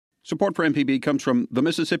Support for MPB comes from the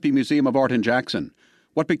Mississippi Museum of Art in Jackson.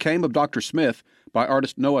 What Became of Dr. Smith by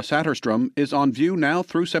artist Noah Satterstrom is on view now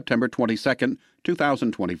through September 22,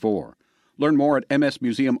 2024. Learn more at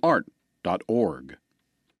msmuseumart.org.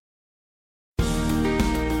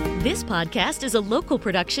 This podcast is a local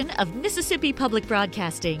production of Mississippi Public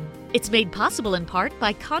Broadcasting. It's made possible in part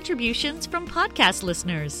by contributions from podcast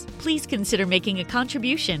listeners. Please consider making a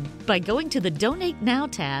contribution by going to the Donate Now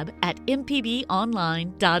tab at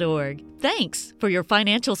mpbonline.org. Thanks for your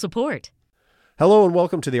financial support. Hello and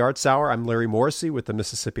welcome to the Arts Hour. I'm Larry Morrissey with the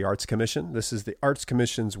Mississippi Arts Commission. This is the Arts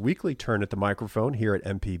Commission's weekly turn at the microphone here at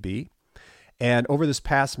MPB. And over this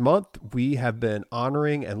past month, we have been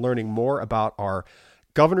honoring and learning more about our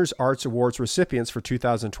Governor's Arts Awards recipients for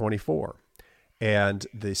 2024. And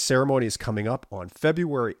the ceremony is coming up on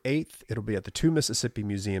February 8th. It'll be at the two Mississippi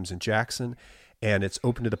Museums in Jackson, and it's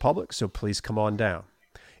open to the public, so please come on down.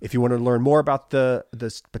 If you want to learn more about the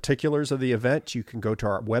particulars of the event, you can go to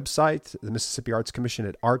our website, the Mississippi Arts Commission,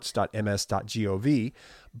 at arts.ms.gov.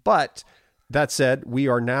 But that said, we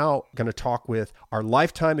are now going to talk with our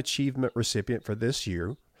Lifetime Achievement recipient for this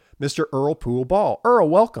year, Mr. Earl Poole Ball. Earl,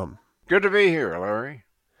 welcome. Good to be here, Larry.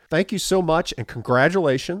 Thank you so much, and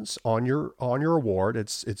congratulations on your award.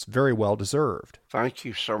 It's very well deserved. Thank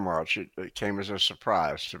you so much. It came as a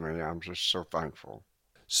surprise to me. I'm just so thankful.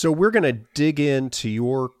 So we're going to dig into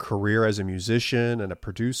your career as a musician and a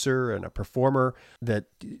producer and a performer that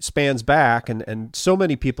spans back, and so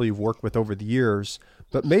many people you've worked with over the years.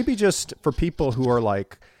 But maybe just for people who are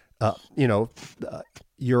like,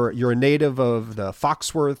 you're a native of the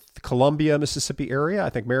Foxworth, Columbia, Mississippi area, I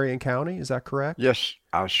think Marion County. Is that correct? Yes,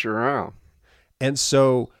 I sure am. And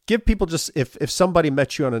so give people just, if somebody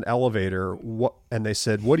met you on an elevator and they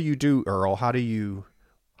said, "What do you do, Earl?" How do you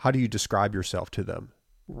describe yourself to them?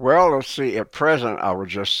 Well, let's see. At present, I would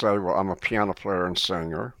just say, well, I'm a piano player and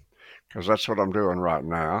singer, because that's what I'm doing right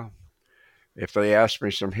now. If they asked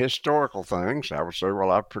me some historical things, I would say,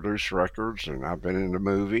 well, I've produced records and I've been in the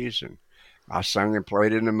movies and I sang and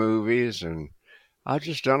played in the movies, and I've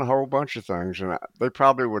just done a whole bunch of things. And they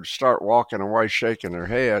probably would start walking away shaking their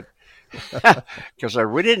head because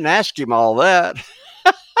we didn't ask him all that.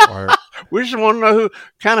 We just want to know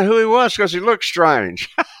who he was because he looked strange.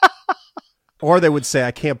 Or they would say,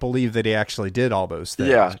 I can't believe that he actually did all those things.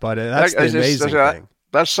 Yeah. But that's the amazing thing.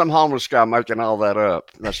 That's some homeless guy making all that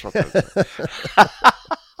up. That's what they say.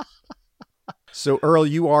 So, Earl,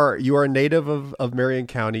 you are a native of Marion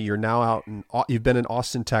County. You're now you've been in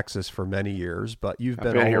Austin, Texas for many years, but you've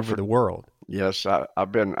been all over the world. Yes, I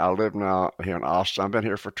live now here in Austin. I've been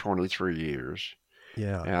here for 23 years.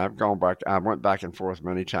 Yeah. And I've gone back. I went back and forth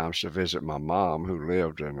many times to visit my mom, who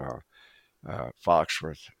lived in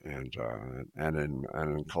Foxworth and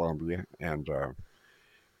in Columbia.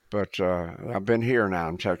 But I've been here now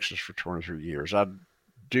in Texas for 23 years. I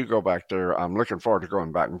do go back there. I'm looking forward to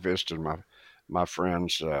going back and visiting my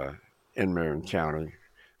friends in Marion County,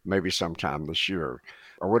 maybe sometime this year.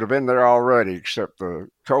 I would have been there already, except the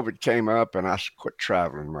COVID came up and I quit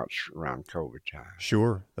traveling much around COVID time.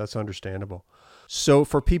 Sure, that's understandable. So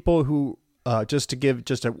for people who, and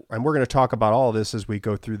we're going to talk about all of this as we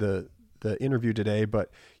go through the interview today, but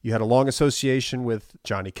you had a long association with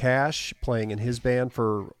Johnny Cash, playing in his band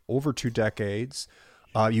for over 2 decades.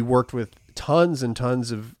 You worked with tons and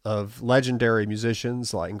tons of legendary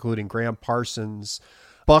musicians, like including Graham Parsons,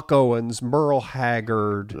 Buck Owens, Merle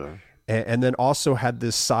Haggard, Yeah. and then also had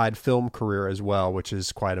this side film career as well, which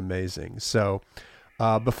is quite amazing. So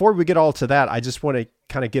before we get all to that, I just want to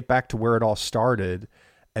kind of get back to where it all started.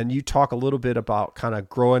 And you talk a little bit about kind of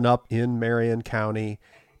growing up in Marion County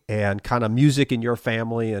and kind of music in your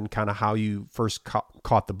family and kind of how you first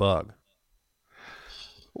caught the bug.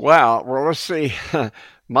 Wow. Well, let's see.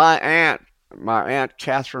 My aunt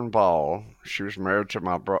Catherine Ball, she was married to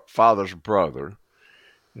my father's brother.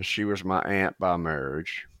 And she was my aunt by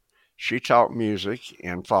marriage. She taught music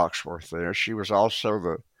in Foxworth there. She was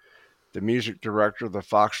also the music director of the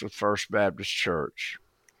Foxworth First Baptist Church.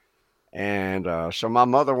 And so my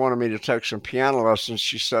mother wanted me to take some piano lessons.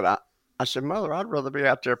 She said, I said, Mother, I'd rather be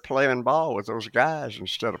out there playing ball with those guys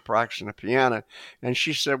instead of practicing the piano. And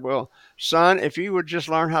she said, well, son, if you would just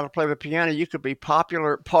learn how to play the piano, you could be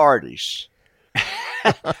popular at parties.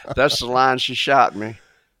 That's the line she shot me.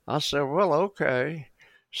 I said, well, okay.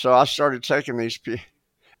 So I started taking these,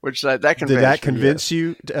 which that convinced me. Did that convince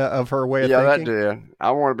you of her way of thinking? Yeah, that did.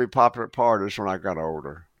 I wanted to be popular at parties when I got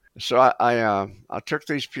older. So I took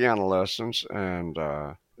these piano lessons, and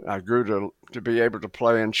I grew to be able to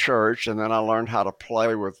play in church, and then I learned how to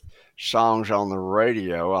play with songs on the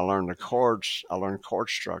radio. I learned chord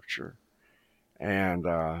structure, And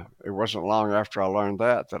it wasn't long after I learned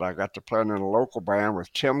that I got to play in a local band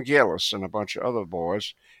with Tim Gillis and a bunch of other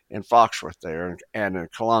boys in Foxworth there and in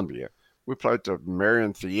Columbia. We played the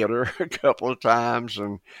Marion Theater a couple of times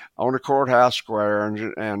and on the Courthouse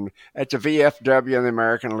Square and at the VFW and the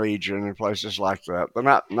American Legion and places like that.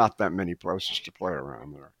 But not that many places to play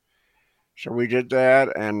around there. So we did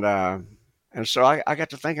that, and so I got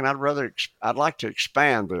to thinking I'd like to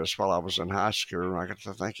expand this while I was in high school. And I got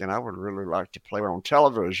to thinking I would really like to play on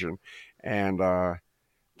television, and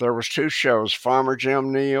there was two shows: Farmer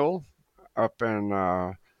Jim Neal up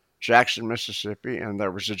in Jackson, Mississippi, and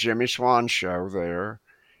there was the Jimmy Swan Show there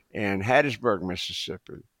in Hattiesburg,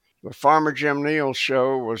 Mississippi. The Farmer Jim Neal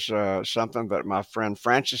show was something that my friend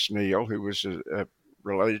Frances Neal, who was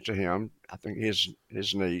related to him, I think his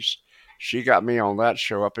niece, she got me on that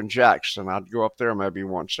show up in Jackson. I'd go up there maybe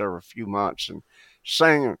once every few months and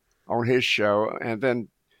sing on his show. And then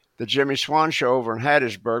the Jimmy Swan show over in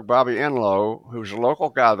Hattiesburg, Bobby Enlow, who's a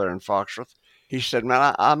local guy there in Foxworth, he said,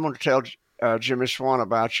 man, I'm going to tell Jimmy Swan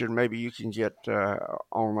about you, and maybe you can get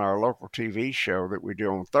on our local TV show that we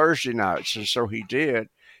do on Thursday nights. And so he did.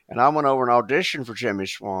 And I went over and auditioned for Jimmy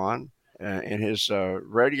Swan in his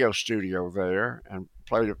radio studio there and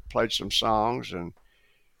played some songs. And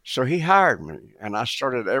so he hired me, and I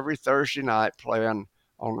started every Thursday night playing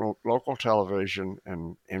on local television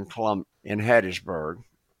in Hattiesburg.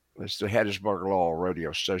 It's the Hattiesburg Law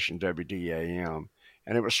radio station, WDAM,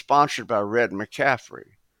 and it was sponsored by Red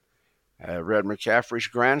McCaffrey. Red McCaffrey's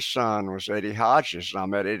grandson was Eddie Hodges, and I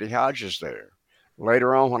met Eddie Hodges there.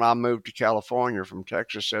 Later on, when I moved to California from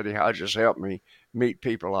Texas, Eddie Hodges helped me meet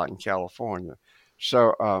people out in California.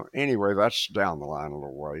 So anyway, that's down the line a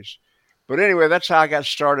little ways. But anyway, that's how I got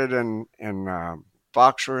started in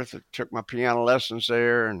Foxworth. I took my piano lessons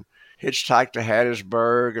there and hitchhiked to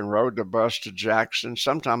Hattiesburg and rode the bus to Jackson.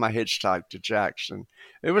 Sometime I hitchhiked to Jackson.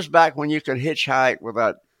 It was back when you could hitchhike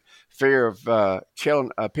without fear of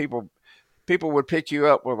killing people. People would pick you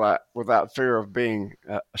up without fear of being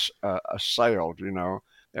assailed, you know.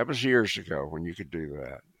 That was years ago when you could do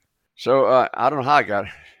that. So I don't know how I got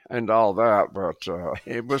into all that, but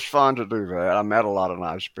it was fun to do that. I met a lot of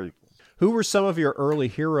nice people. Who were some of your early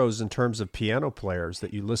heroes in terms of piano players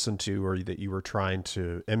that you listened to or that you were trying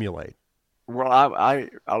to emulate? Well, I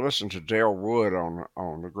listened to Dale Wood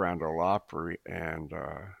on the Grand Ole Opry, and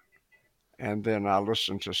then I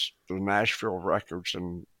listened to the Nashville records,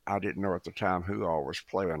 and I didn't know at the time who all was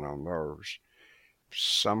playing on those.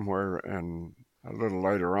 Somewhere and a little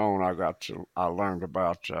later on, I learned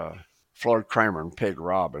about Floyd Cramer and Pig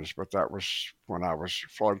Robbins, but that was when I was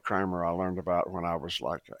Floyd Cramer. I learned about when I was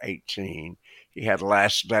like 18. He had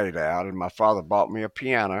Last Date out, and my father bought me a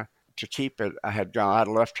piano to keep it. I had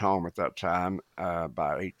left home at that time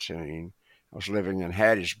by 18. I was living in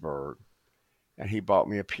Hattiesburg, and he bought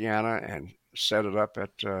me a piano and set it up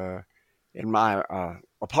in my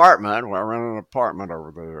apartment. Well, I rented an apartment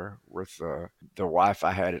over there with the wife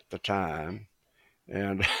I had at the time.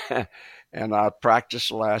 And and I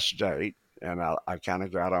practiced Last Date, and I kind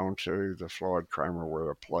of got onto the Floyd Cramer way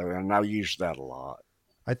of playing, and I used that a lot.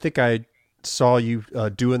 I think I saw you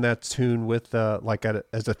doing that tune with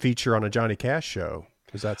as a feature on a Johnny Cash show.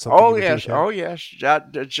 Is that something? Oh yes,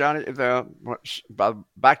 Johnny.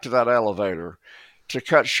 Back to that elevator. To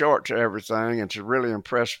cut short to everything and to really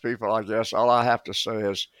impress people, I guess all I have to say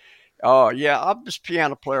is, yeah, I'm this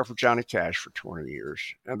piano player for Johnny Cash for 20 years.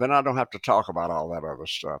 And then I don't have to talk about all that other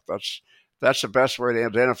stuff. That's the best way to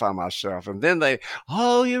identify myself. And then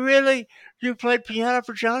you played piano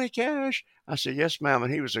for Johnny Cash? I said, yes, ma'am.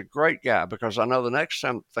 And he was a great guy, because I know the next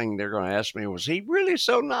thing they're going to ask me, was he really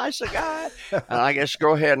so nice a guy? And I guess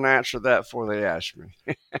go ahead and answer that before they ask me.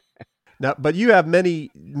 Now, but you have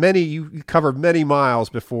you covered many miles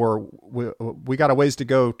before we got a ways to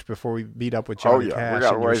go before we meet up with Johnny Cash. We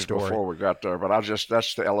got a ways before we got there, but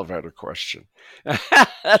that's the elevator question.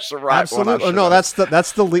 That's the right Absolutely. one. No,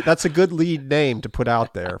 that's a good lead name to put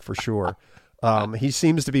out there for sure. He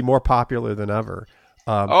seems to be more popular than ever.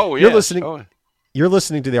 You're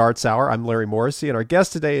listening to the Arts Hour. I'm Larry Morrissey, and our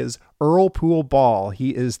guest today is Earl Poole Ball.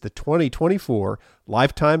 He is the 2024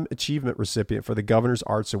 Lifetime Achievement recipient for the Governor's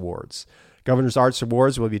Arts Awards. Governor's Arts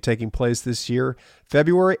Awards will be taking place this year,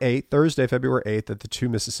 Thursday, February 8th, at the two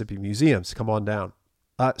Mississippi museums. Come on down.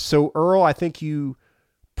 So, Earl, I think you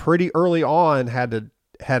pretty early on had to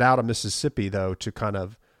head out of Mississippi, though, to kind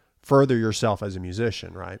of further yourself as a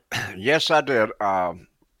musician, right? Yes, I did.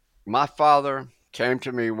 My father came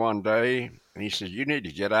to me one day, and he said, you need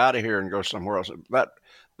to get out of here and go somewhere else.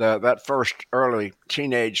 That first early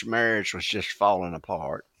teenage marriage was just falling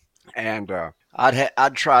apart. And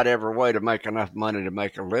I'd tried every way to make enough money to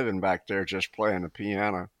make a living back there just playing the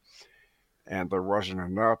piano, and there wasn't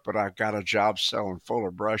enough. But I got a job selling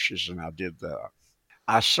Fuller brushes, and I did that.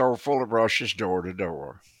 I sold Fuller brushes door to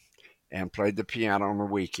door and played the piano on the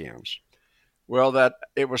weekends. Well, that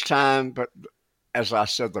it was time, but as I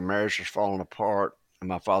said, the marriage was falling apart, and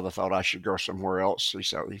my father thought I should go somewhere else. He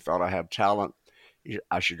said he thought I had talent.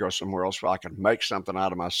 I should go somewhere else where I could make something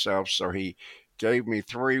out of myself. So he gave me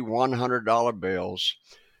three $100 bills,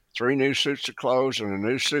 three new suits of clothes, and a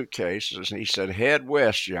new suitcase. And he said, "Head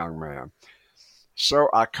west, young man." So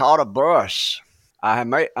I caught a bus. I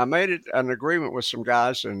made it an agreement with some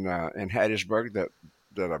guys in Hattiesburg that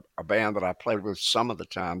a band that I played with some of the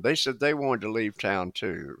time. They said they wanted to leave town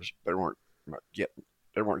too. Getting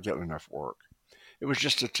they weren't getting enough work. It was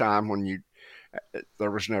just a time when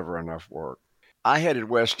there was never enough work. I headed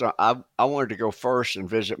west. I wanted to go first and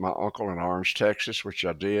visit my uncle in Orange, Texas, which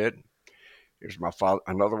I did. It was my father,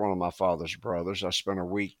 another one of my father's brothers. I spent a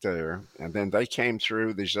week there, and then they came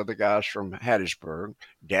through. These other guys from Hattiesburg,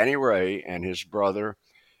 Danny Ray and his brother,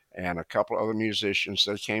 and a couple of other musicians.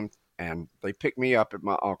 They came and they picked me up at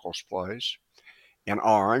my uncle's place in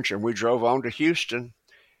Orange, and we drove on to Houston.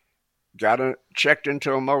 Checked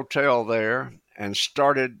into a motel there, and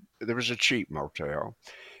started. There was a cheap motel,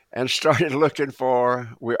 and started looking for.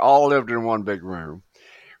 We all lived in one big room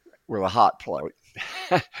with a hot plate.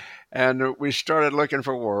 And we started looking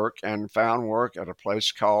for work and found work at a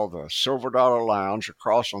place called the Silver Dollar Lounge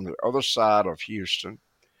across on the other side of Houston.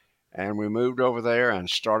 And we moved over there and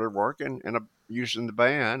started working using the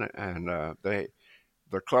band. And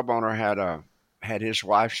the club owner had his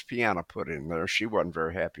wife's piano put in there. She wasn't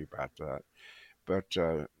very happy about that,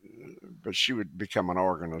 but she would become an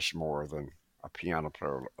organist more than a piano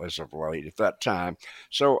player as of late at that time.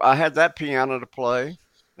 So I had that piano to play,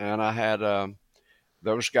 and I had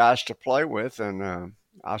those guys to play with, and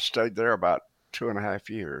I stayed there about 2.5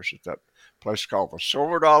 years at that place called the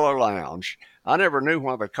Silver Dollar Lounge. I never knew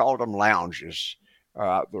why they called them lounges.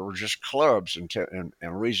 There were just clubs in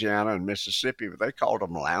Louisiana and Mississippi, but they called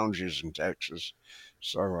them lounges in Texas.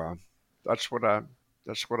 So that's what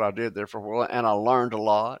I did there for a while, and I learned a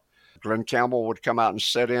lot. Glenn Campbell would come out and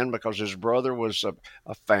sit in because his brother was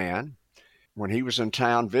a fan. When he was in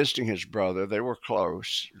town visiting his brother, they were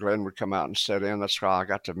close. Glenn would come out and sit in. That's how I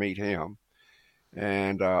got to meet him.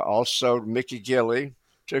 And also Mickey Gilley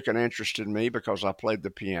took an interest in me because I played the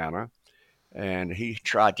piano. And he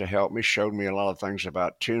tried to help me, showed me a lot of things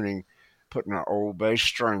about tuning, putting an old bass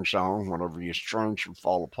strings on whenever your strings would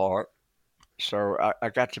fall apart. So I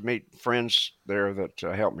got to meet friends there that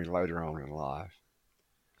helped me later on in life.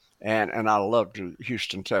 And I loved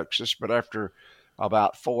Houston, Texas. But after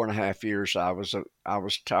about 4.5 years, I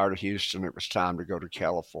was tired of Houston. It was time to go to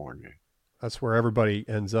California. That's where everybody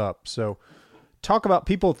ends up. So talk about,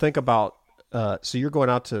 people think about, so you're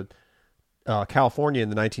going out to California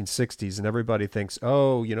in the 1960s, and everybody thinks,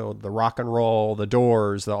 oh, the rock and roll, the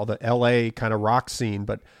Doors, all the LA kind of rock scene.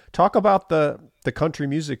 But talk about the country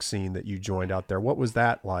music scene that you joined out there. What was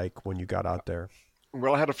that like when you got out there?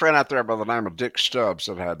 Well, I had a friend out there by the name of Dick Stubbs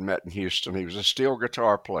that I had met in Houston. He was a steel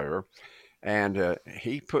guitar player, and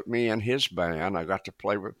he put me in his band. I got to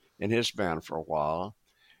play in his band for a while.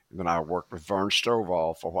 And then I worked with Vern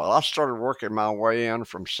Stovall for a while. I started working my way in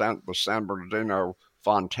from the San Bernardino,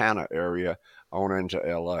 Fontana area on into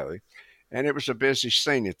L.A., and it was a busy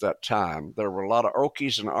scene at that time. There were a lot of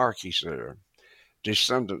Okies and Arkies there,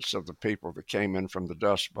 descendants of the people that came in from the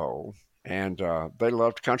Dust Bowl, and they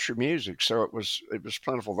loved country music, so it was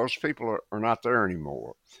plentiful. Those people are not there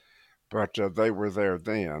anymore, but they were there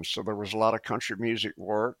then. So there was a lot of country music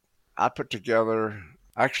work. I put together,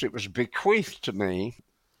 actually it was bequeathed to me,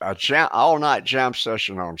 all-night jam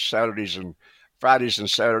session on Fridays and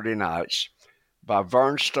Saturday nights by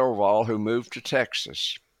Vern Stovall, who moved to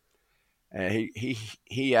Texas. And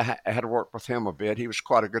he had worked with him a bit. He was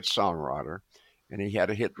quite a good songwriter, and he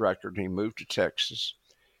had a hit record, and he moved to Texas.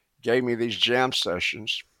 Gave me these jam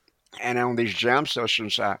sessions, and on these jam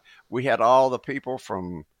sessions, we had all the people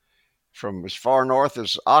from as far north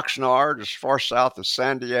as Oxnard, as far south as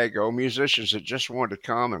San Diego, musicians that just wanted to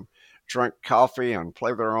come and drink coffee and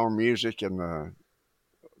play their own music, and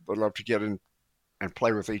they loved to get in and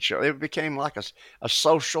play with each other. It became like a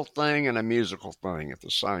social thing and a musical thing at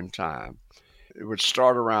the same time. It would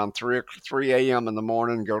start around 3 a.m. in the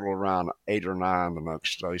morning, go to around 8 or 9 the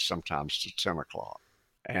next day, sometimes to 10 o'clock.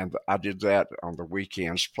 And I did that on the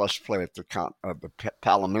weekends, plus play at the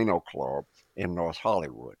Palomino Club in North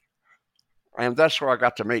Hollywood. And that's where I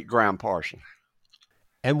got to meet Graham Parsons.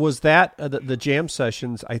 And was that the jam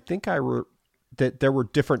sessions? I think that there were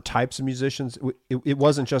different types of musicians? It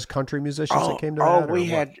wasn't just country musicians that came to that, or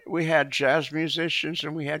what? We had jazz musicians,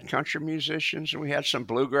 and we had country musicians, and we had some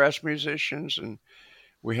bluegrass musicians, and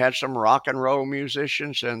we had some rock and roll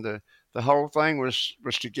musicians, and the whole thing was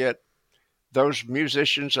to get those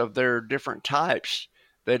musicians of their different types.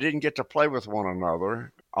 They didn't get to play with one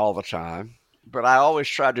another all the time, but I always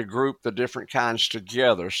tried to group the different kinds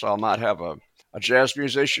together. So I might have a jazz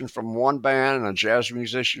musician from one band and a jazz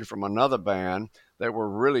musician from another band that were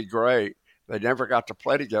really great. They never got to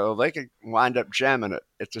play together. They could wind up jamming it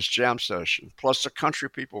at this jam session. Plus, the country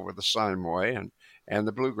people were the same way, and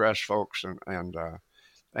the bluegrass folks, and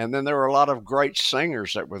then there were a lot of great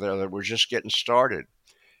singers that were there that were just getting started.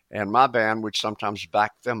 And my band would sometimes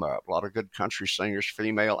back them up. A lot of good country singers,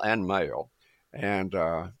 female and male. And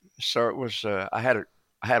so it was. I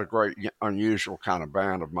had a great, unusual kind of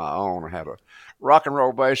band of my own. I had a rock and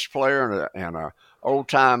roll bass player and a old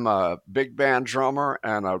time big band drummer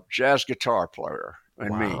and a jazz guitar player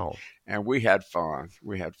and Wow. me. And we had fun.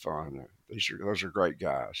 We had fun. Those are great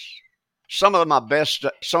guys. Some of my best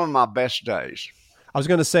days. I was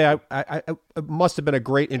going to say, I it must have been a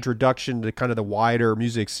great introduction to kind of the wider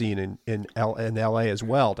music scene in LA as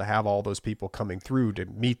well, to have all those people coming through to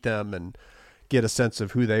meet them and get a sense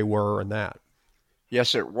of who they were and that.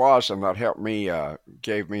 Yes, it was, and that helped me,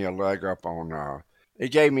 gave me a leg up on,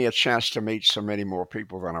 it gave me a chance to meet so many more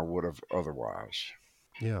people than I would have otherwise.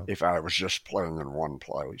 Yeah. If I was just playing in one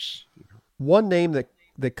place. One name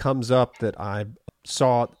that comes up that I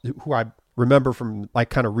saw, who I remember from like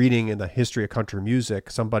kind of reading in the history of country music,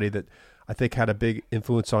 somebody that I think had a big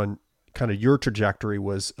influence on kind of your trajectory,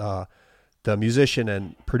 was the musician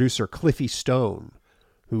and producer Cliffy Stone,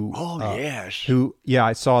 who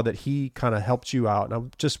I saw that he kind of helped you out, and I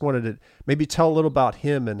just wanted to maybe tell a little about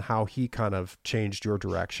him and how he kind of changed your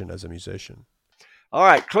direction as a musician. All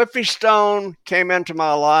right, Cliffy Stone came into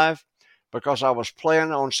my life because I was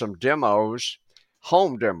playing on some demos,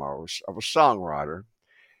 home demos of a songwriter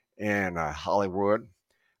in Hollywood.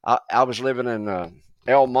 I was living in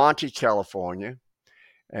El Monte, California,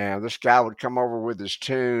 and this guy would come over with his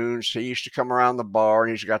tunes. He used to come around the bar,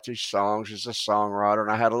 and he's got these songs. He's a songwriter,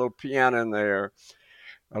 and I had a little piano in there,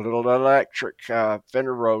 a little electric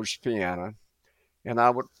Fender Rhodes piano, and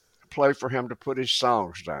I would play for him to put his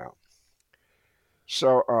songs down.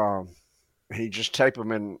 So he just tape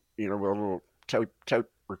them in, with a little tape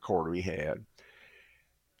recorder he had.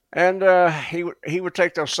 And he would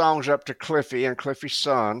take those songs up to Cliffy and Cliffy's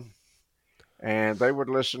son, and they would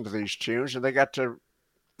listen to these tunes, and they got to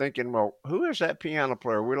thinking, well, who is that piano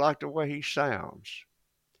player? We like the way he sounds.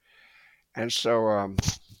 And so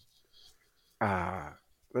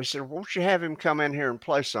they said, won't you have him come in here and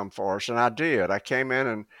play some for us? And I did. I came in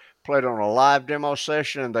and played on a live demo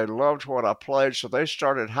session, and they loved what I played, so they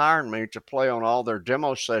started hiring me to play on all their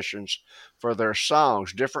demo sessions for their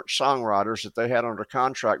songs. Different songwriters that they had under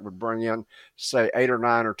contract would bring in, say, 8 or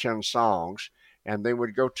 9 or 10 songs, and they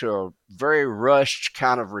would go to a very rushed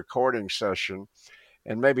kind of recording session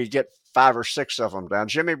and maybe get 5 or 6 of them down.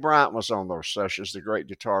 Jimmy Bryant was on those sessions, the great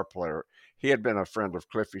guitar player. He had been a friend of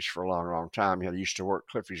Cliffy's for a long, long time. He used to work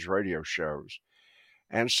Cliffy's radio shows.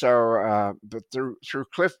 And so, but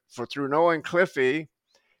through knowing Cliffy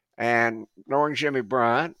and knowing Jimmy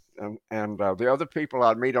Bryant and the other people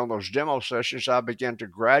I'd meet on those demo sessions, I began to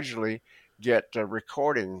gradually get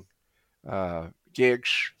recording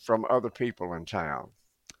gigs from other people in town.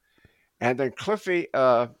 And then Cliffy,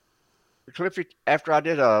 after I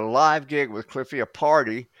did a live gig with Cliffy, a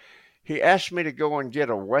party, he asked me to go and get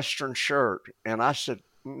a Western shirt, and I said,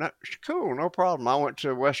 no, cool, no problem. I went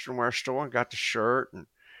to a Western wear store and got the shirt and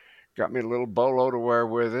got me a little bolo to wear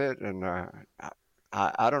with it. And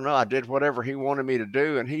I don't know, I did whatever he wanted me to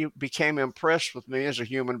do. And he became impressed with me as a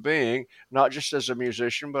human being, not just as a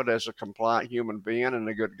musician, but as a compliant human being and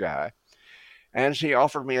a good guy. And he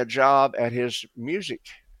offered me a job at his music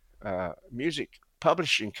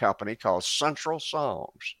publishing company called Central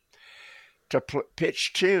Songs to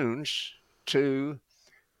pitch tunes to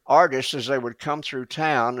artists as they would come through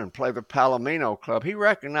town and play the Palomino Club. He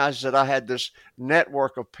recognized that I had this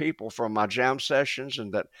network of people from my jam sessions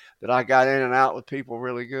and that I got in and out with people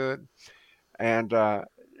really good. And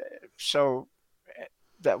so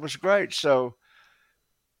that was great. So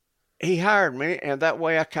he hired me, and that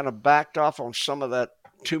way I kind of backed off on some of that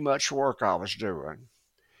too much work I was doing.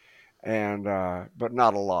 And but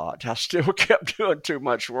not a lot. I still kept doing too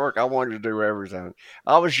much work. I wanted to do everything.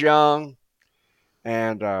 I was young,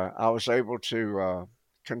 and I was able to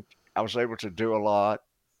do a lot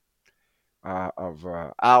of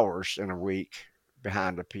hours in a week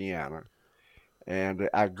behind the piano, and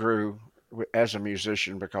I grew as a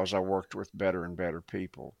musician because I worked with better and better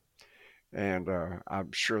people. And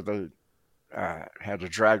I'm sure they had to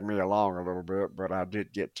drag me along a little bit, but I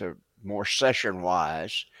did get to more session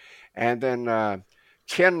wise. And then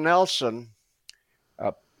Ken Nelson,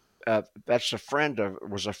 uh, that's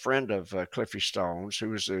was a friend of Cliffy Stone's, who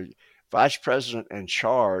was the vice president in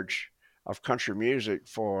charge of country music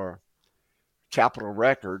for Capitol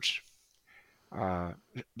Records.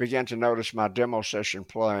 Began to notice my demo session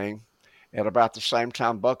playing. At about the same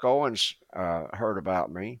time, Buck Owens heard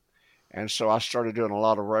about me, and so I started doing a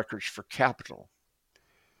lot of records for Capitol,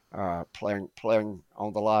 playing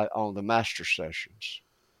on the master sessions.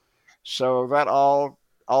 So that all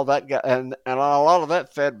that got, and a lot of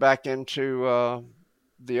that fed back into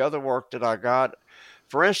the other work that I got.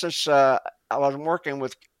 For instance, I was working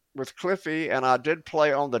with Cliffy, and I did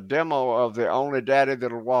play on the demo of The Only Daddy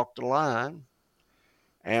That'll Walk the Line.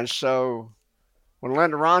 And so when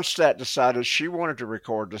Linda Ronstadt decided she wanted to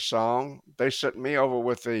record the song, they sent me over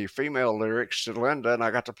with the female lyrics to Linda, and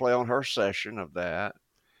I got to play on her session of that.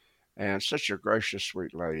 And such a gracious,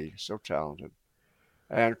 sweet lady, so talented.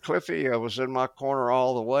 And Cliffy was in my corner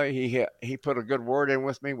all the way. He put a good word in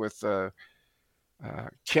with me with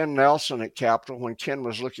Ken Nelson at Capitol when Ken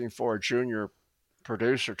was looking for a junior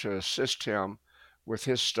producer to assist him with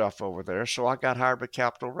his stuff over there. So I got hired by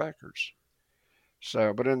Capitol Records.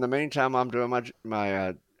 So, but in the meantime, I'm doing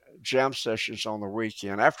my jam sessions on the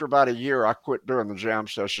weekend. After about a year, I quit doing the jam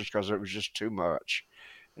sessions because it was just too much,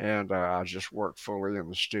 and I just worked fully in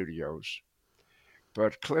the studios.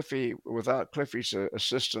 But Cliffy, without Cliffy's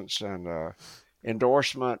assistance and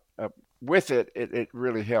endorsement, with it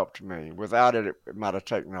really helped me. Without it, it might have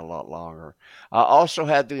taken a lot longer. I also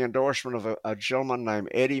had the endorsement of a gentleman named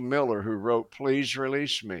Eddie Miller who wrote "Please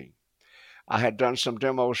Release Me." I had done some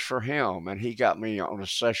demos for him, and he got me on a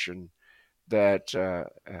session that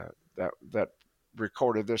that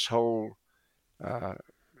recorded this whole.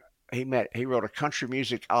 He wrote a country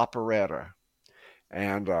music operetta,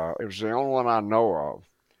 and it was the only one I know of.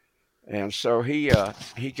 And so he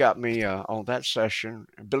got me on that session.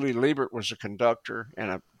 Billy Liebert was a conductor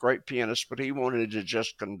and a great pianist, but he wanted to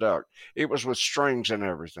just conduct. It was with strings and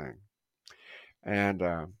everything, and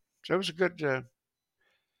so it was a good.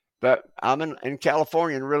 But I'm in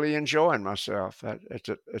California and really enjoying myself at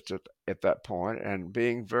that point and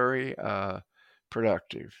being very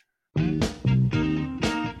productive.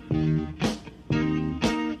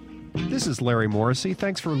 This is Larry Morrissey.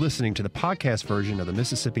 Thanks for listening to the podcast version of the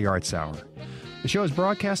Mississippi Arts Hour. The show is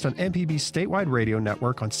broadcast on MPB's statewide radio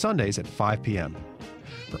network on Sundays at 5 p.m.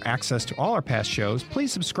 For access to all our past shows,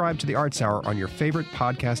 please subscribe to the Arts Hour on your favorite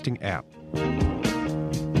podcasting app.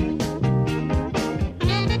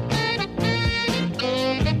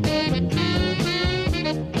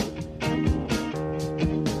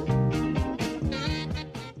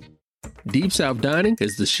 Deep South Dining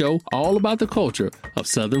is the show all about the culture of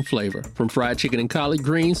Southern flavor, from fried chicken and collard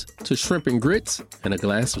greens to shrimp and grits and a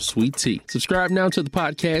glass of sweet tea. Subscribe now to the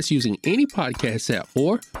podcast using any podcast app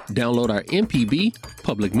or download our MPB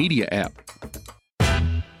Public Media app.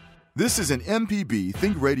 This is an MPB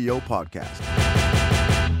Think Radio podcast.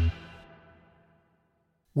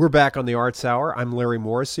 We're back on the Arts Hour. I'm Larry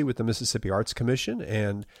Morrissey with the Mississippi Arts Commission,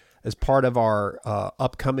 and as part of our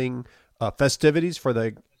upcoming festivities for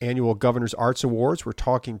the annual Governor's Arts Awards, we're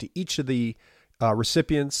talking to each of the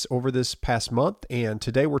recipients over this past month, and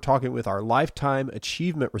today we're talking with our Lifetime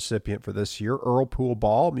Achievement recipient for this year, Earl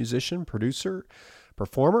Poole, musician, producer,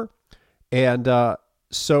 performer. And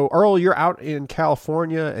so, Earl, you're out in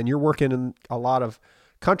California, and you're working in a lot of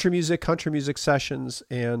country music sessions,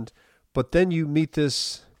 but then you meet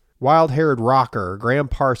this wild-haired rocker, Graham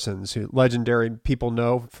Parsons, who legendary people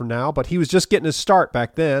know for now, but he was just getting his start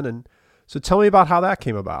back then. And so tell me about how that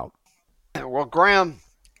came about. Well, Graham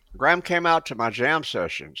came out to my jam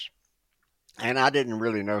sessions, and I didn't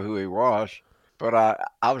really know who he was, but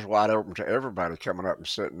I was wide open to everybody coming up and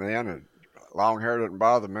sitting in, and long hair didn't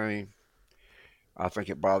bother me. I think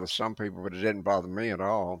it bothered some people, but it didn't bother me at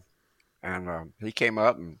all. And he came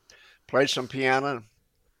up and played some piano,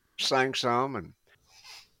 sang some, and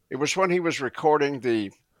it was when he was recording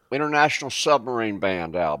the International Submarine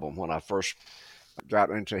Band album when I first got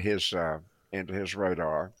into his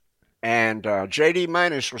radar. And J.D.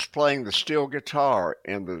 Manis was playing the steel guitar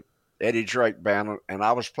in the Eddie Drake band, and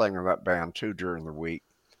I was playing in that band too during the week.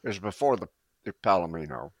 It was before the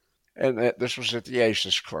Palomino. And this was at the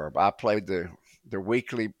Aces Club. I played the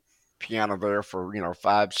weekly piano there for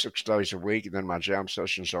 5-6 days a week, and then my jam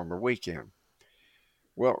sessions on the weekend.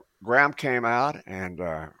 Well, Graham came out and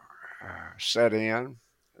sat in,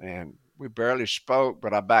 and we barely spoke,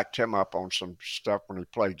 but I backed him up on some stuff when he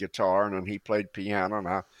played guitar, and then he played piano, and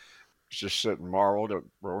I was just sitting marveled at,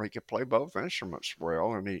 well, he could play both instruments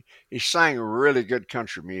well, and he sang really good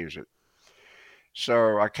country music.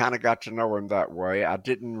 So I kind of got to know him that way. I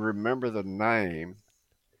didn't remember the name,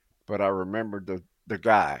 but I remembered the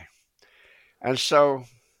guy. And so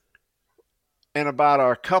in about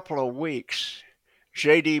a couple of weeks,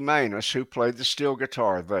 J.D. Manus, who played the steel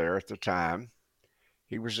guitar there at the time,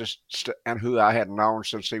 he was just, and who I had known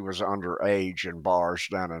since he was underage in bars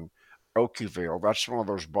down in Okieville. That's one of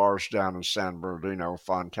those bars down in San Bernardino,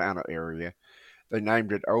 Fontana area. They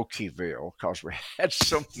named it Okieville because we had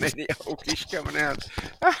so many Okies coming out.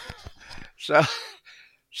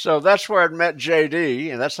 So that's where I'd met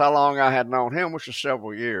JD, and that's how long I had known him, which was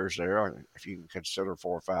several years there, if you can consider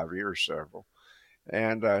 4 or 5 years several.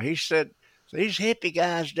 And he said, these hippie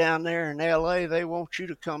guys down there in L.A., they want you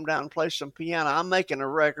to come down and play some piano. I'm making a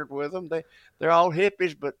record with them. They're all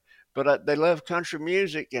hippies, but they love country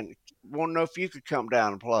music and want to know if you could come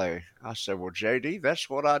down and play. I said, well, JD, that's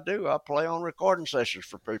what I do. I play on recording sessions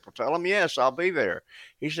for people. Tell them, yes, I'll be there.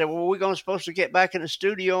 He said, well, we're supposed to get back in the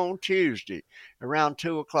studio on Tuesday around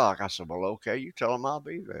 2 o'clock. I said, well, okay, you tell them I'll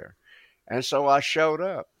be there. And so I showed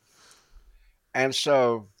up. And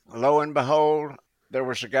so, lo and behold, there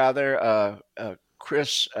was a guy there,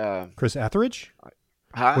 Chris. Chris Etheridge?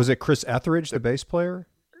 Huh? Was it Chris Etheridge, the bass player?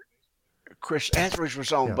 Chris Etheridge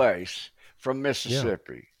was on bass from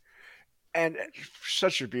Mississippi. Yeah. And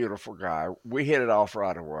such a beautiful guy. We hit it off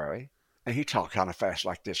right away. And he talked kind of fast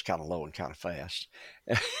like this, kind of low and kind of fast.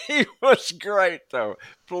 He was great, though.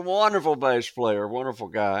 Wonderful bass player, wonderful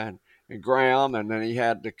guy. And Graham, and then he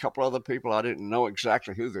had a couple other people. I didn't know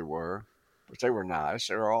exactly who they were, but they were nice.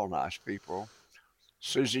 They were all nice people.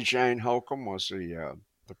 Susie Jane Holcomb was the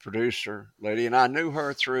producer lady, and I knew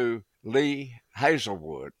her through Lee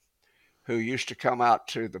Hazelwood, who used to come out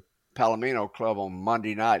to the Palomino Club on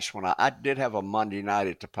Monday nights when I did have a Monday night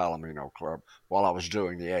at the Palomino Club while I was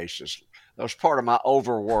doing the Aces. That was part of my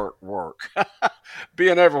overworked work,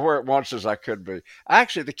 being everywhere at once as I could be.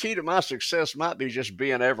 Actually, the key to my success might be just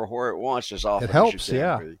being everywhere at once as often as you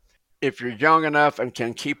can be. If you're young enough and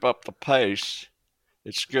can keep up the pace,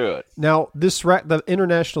 it's good. Now, the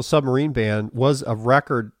International Submarine Band was a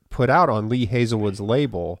record put out on Lee Hazelwood's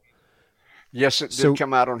label. Yes, it did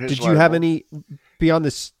come out on his label. Did you have any, beyond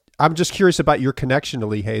this, I'm just curious about your connection to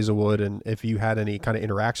Lee Hazelwood and if you had any kind of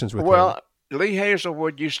interactions with him. Well, Lee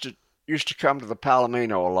Hazelwood used to come to the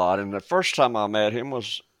Palomino a lot, and the first time I met him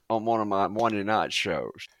was on one of my Monday night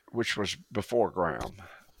shows, which was before Graham,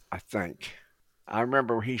 I think. I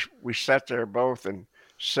remember we sat there both and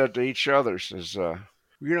said to each other, says,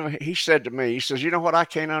 he said to me, he says, you know what I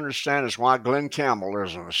can't understand is why Glenn Campbell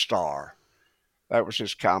isn't a star. That was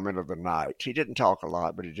his comment of the night. He didn't talk a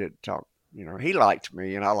lot, but he did talk. He liked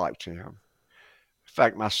me and I liked him. In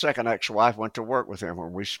fact, my second ex-wife went to work with him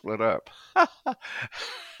when we split up.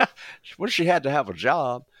 Well, she had to have a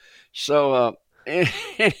job. So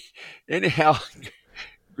anyhow,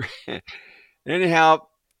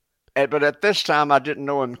 but at this time I didn't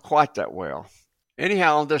know him quite that well.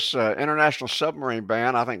 Anyhow, on this International Submarine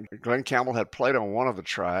Band, I think Glenn Campbell had played on one of the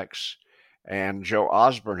tracks, and Joe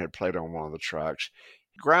Osborne had played on one of the tracks.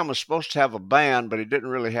 Graham was supposed to have a band, but he didn't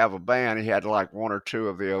really have a band. He had like one or two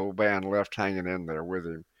of the old band left hanging in there with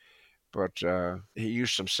him. But he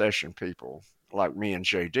used some session people like me and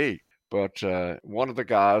JD. But one of the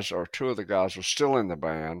guys or two of the guys were still in the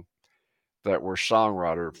band that were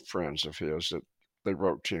songwriter friends of his that they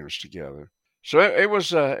wrote tunes together. So it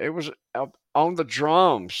was on the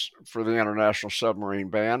drums for the International Submarine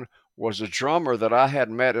Band was a drummer that I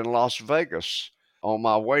had met in Las Vegas on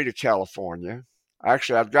my way to California.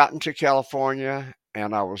 Actually, I'd gotten to California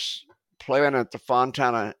and I was playing at the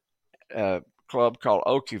Fontana club called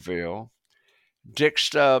Okieville. Dick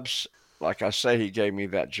Stubbs, like I say, he gave me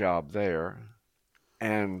that job there.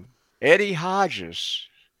 And Eddie Hodges,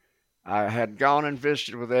 I had gone and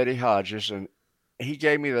visited with Eddie Hodges, and he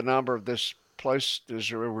gave me the number of this place.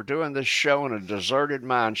 We were doing this show in a deserted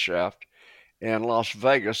mine shaft in Las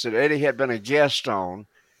Vegas that Eddie had been a guest on,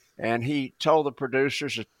 and he told the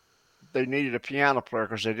producers that they needed a piano player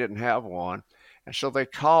because they didn't have one. And so they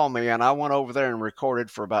called me, and I went over there and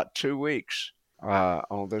recorded for about 2 weeks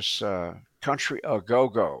on this Country A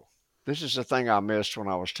Go-Go. This is the thing I missed when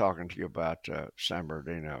I was talking to you about San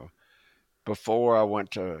Bernardino before I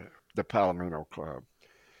went to the Palomino Club.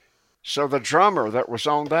 So the drummer that was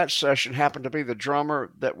on that session happened to be the drummer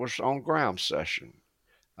that was on Graham's session.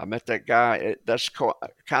 I met that guy. That's kind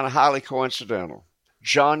of highly coincidental.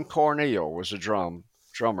 John Cornell was a drummer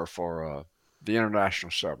for the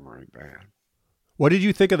International Submarine Band. What did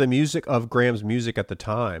you think of the music of Graham's music at the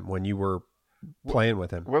time when you were playing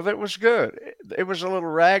with him? Well, it was good. It was a little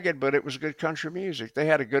ragged, but it was good country music. They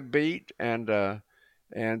had a good beat, and they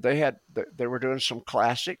were doing some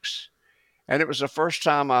classics. And it was the first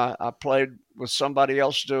time I played with somebody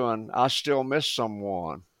else doing "I Still Miss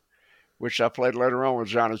Someone," which I played later on with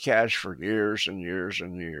Johnny Cash for years and years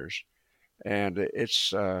and years. And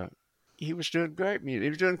he was doing great music. He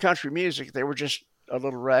was doing country music. They were just a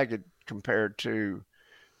little ragged compared to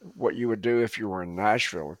what you would do if you were in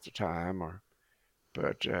Nashville at the time.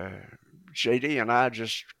 But JD and I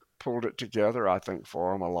just pulled it together, I think,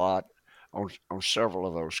 for him a lot on several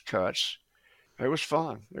of those cuts. It was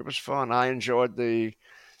fun. It was fun. I enjoyed the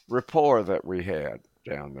rapport that we had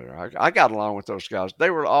down there. I got along with those guys. They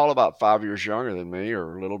were all about 5 years younger than me,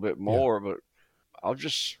 or a little bit more, but I was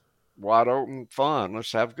just wide open fun.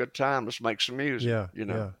 Let's have a good time. Let's make some music.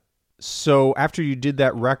 Yeah. So after you did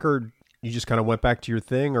that record, you just kind of went back to your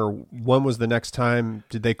thing, or when was the next time?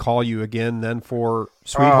 Did they call you again then for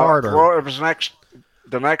Sweetheart? Well, it was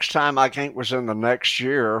the next time I think was in the next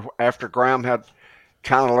year after Graham had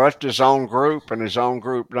kind of left his own group and his own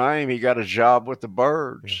group name. He got a job with the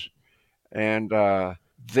Byrds. And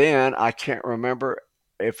then I can't remember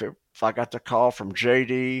if I got the call from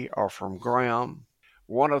JD or from Graham.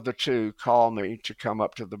 One of the two called me to come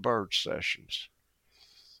up to the Byrds sessions.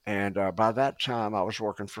 And by that time, I was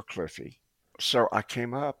working for Cliffy. So I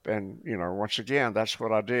came up, and once again, that's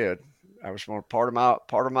what I did. I was part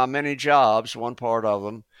of my many jobs. One part of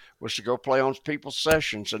them was to go play on people's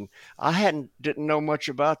sessions, and I didn't know much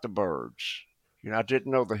about the Byrds. I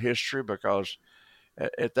didn't know the history because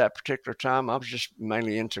at that particular time I was just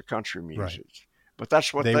mainly into country music. Right. But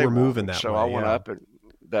that's what they were wanted. moving that so way. I went up, and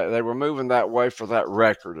they were moving that way for that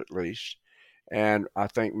record at least. And I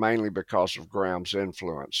think mainly because of Graham's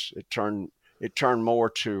influence, it turned more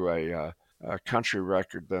to a country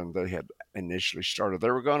record than they had initially started.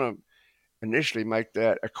 They were going to initially make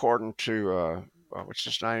that, according to what's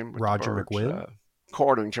his name? Roger McGuinn.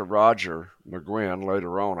 According to Roger McGuinn,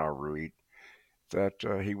 later on I read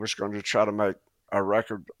that he was going to try to make a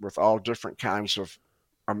record with all different kinds of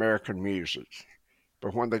American music.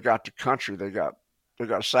 But when they got to country, they got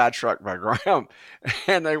sidetracked by Graham,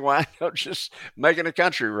 and they wound up just making a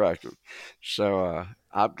country record. So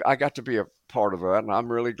I got to be a part of that, and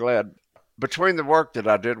I'm really glad. Between the work that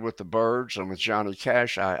I did with the Byrds and with Johnny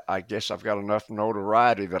Cash, I guess I've got enough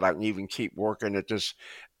notoriety that I can even keep working at this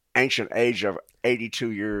ancient age of 82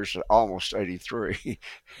 years, almost 83.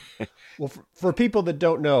 Well, for people that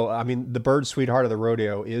don't know, I mean, the Byrds' Sweetheart of the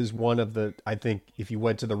Rodeo is one of the, I think, if you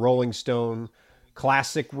went to the Rolling Stone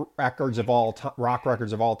classic records of rock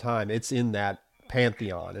records of all time, it's in that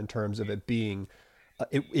pantheon in terms of it being,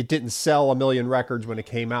 it didn't sell 1 million records when it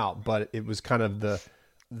came out, but it was kind of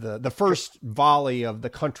the first volley of the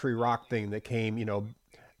country rock thing that came,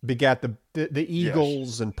 begat the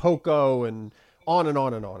Eagles and Poco and on and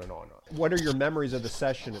on and on and on. What are your memories of the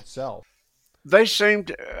session itself? They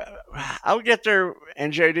seemed, I would get there,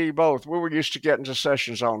 and JD both, we were used to getting to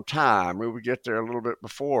sessions on time. We would get there a little bit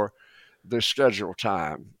before the scheduled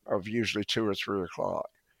time of usually 2 or 3 o'clock.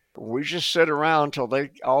 We just sit around till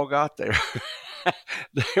they all got there.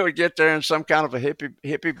 They would get there in some kind of a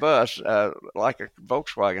hippie bus, like a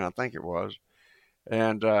Volkswagen, I think it was,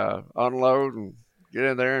 and unload and get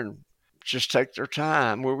in there and just take their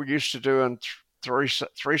time. We were used to doing three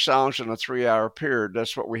songs in a 3-hour period.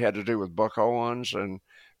 That's what we had to do with Buck Owens and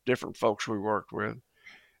different folks we worked with.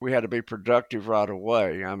 We had to be productive right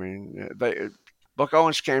away. I mean, Buck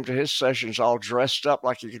Owens came to his sessions all dressed up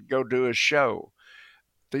like he could go do his show.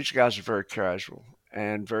 These guys are very casual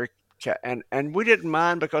and and we didn't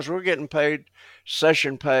mind because we were getting paid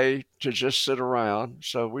session pay to just sit around.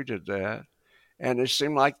 So we did that. And it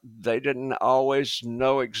seemed like they didn't always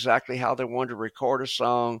know exactly how they wanted to record a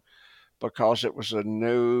song because it was a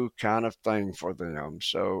new kind of thing for them.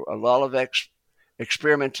 So a lot of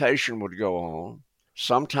experimentation would go on.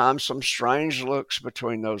 Sometimes some strange looks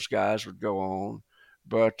between those guys would go on,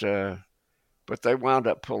 but they wound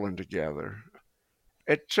up pulling together.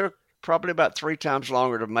 It took probably about 3 times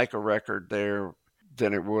longer to make a record there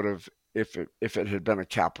than it would have if it had been a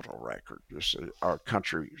Capitol record, just our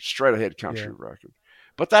country, straight ahead country record.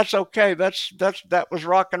 But that's okay. That was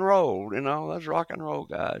rock and roll, That's rock and roll,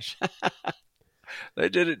 guys. They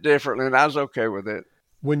did it differently, and I was okay with it.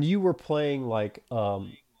 When you were playing, like,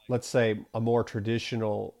 let's say a more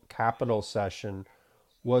traditional Capitol session,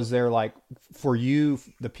 was there, like, for you,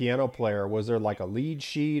 the piano player, was there like a lead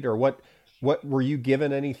sheet, or what were you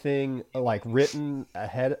given anything like written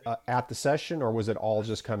ahead at the session, or was it all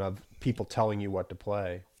just kind of people telling you what to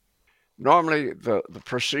play? Normally, the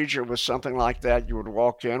procedure was something like that. You would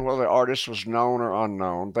walk in, whether the artist was known or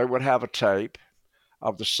unknown. They would have a tape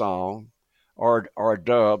of the song, or a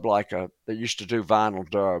dub, they used to do vinyl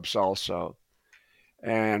dubs also,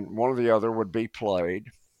 and one or the other would be played.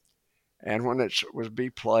 And when it would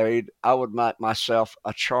be played, I would make myself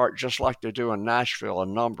a chart just like they do in Nashville, a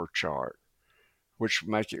number chart, which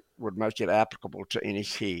would make it applicable to any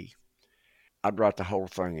key. I'd write the whole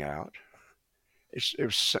thing out. It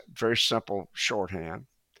was very simple shorthand.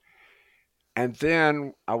 And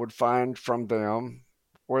then I would find from them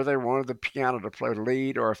where they wanted the piano to play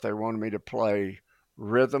lead, or if they wanted me to play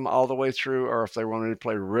rhythm all the way through, or if they wanted me to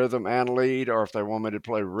play rhythm and lead, or if they wanted me to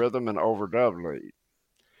play rhythm and overdub lead,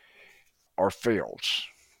 or fills.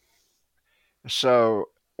 So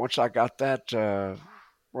once I got that,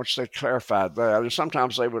 once they clarified that, and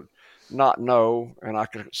sometimes they would not know, and I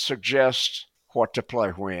could suggest what to play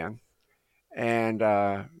when. And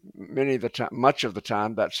much of the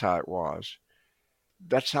time, that's how it was.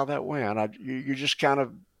 That's how that went. You just kind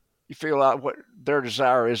of you feel out what their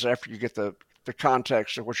desire is after you get the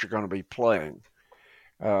context of what you're going to be playing.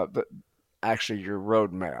 Actually, your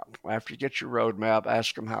roadmap. After you get your roadmap,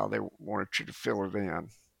 ask them how they wanted you to fill it in,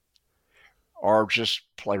 or just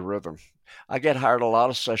play rhythm. I get hired a lot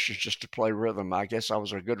of sessions just to play rhythm. I guess I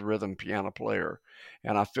was a good rhythm piano player,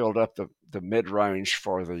 and I filled up the mid range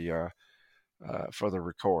for the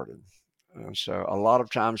recording. And so a lot of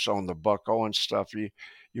times on the Buck Owens stuff, you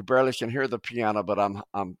barely can hear the piano, but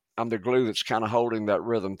I'm the glue that's kind of holding that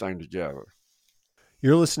rhythm thing together.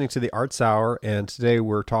 You're listening to the Arts Hour, and today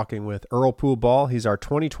we're talking with Earl Poole. He's our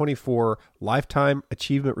 2024 Lifetime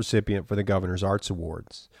Achievement recipient for the Governor's Arts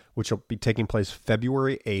Awards, which will be taking place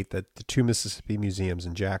February 8th at the two Mississippi Museums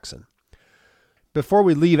in Jackson. Before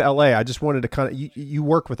we leave LA, I just wanted to you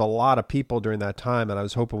worked with a lot of people during that time, and I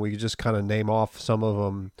was hoping we could just kind of name off some of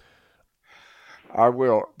them. I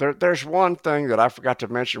will. There's one thing that I forgot to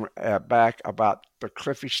mention back about the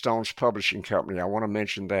Cliffy Stones Publishing Company. I want to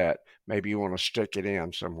mention that. Maybe you want to stick it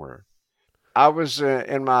in somewhere. I was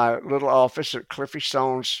in my little office at Cliffy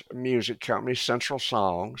Stones Music Company, Central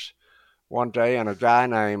Songs, one day, and a guy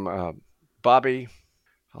named Bobby,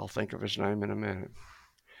 I'll think of his name in a minute,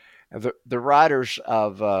 and the writers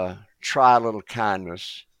of Try a Little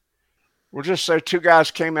Kindness, we'll just say two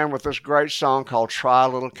guys came in with this great song called Try a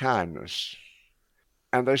Little Kindness.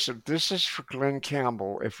 And they said, this is for Glenn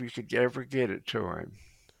Campbell, if we could ever get it to him.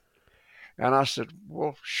 And I said,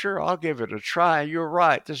 well, sure, I'll give it a try. You're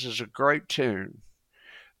right. This is a great tune.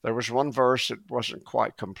 There was one verse that wasn't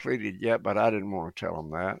quite completed yet, but I didn't want to tell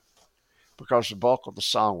them that because the bulk of the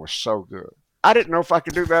song was so good. I didn't know if I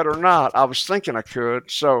could do that or not. I was thinking I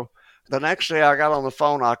could. So the next day I got on the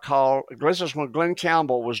phone, I called. This is when Glenn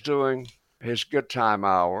Campbell was doing his Good Time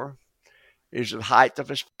Hour. He's at the height of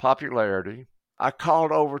his popularity. I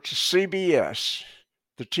called over to CBS,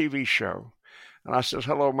 the TV show, and I said,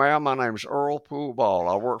 hello, ma'am, my name's Earl Poole.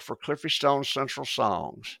 I work for Cliffy Stone Central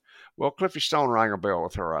Songs. Well, Cliffy Stone rang a bell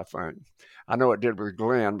with her, I think. I know it did with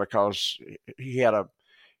Glenn because he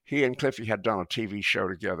and Cliffy had done a TV show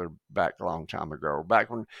together back a long time ago, back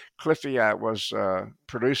when Cliffy was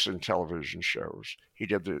producing television shows. He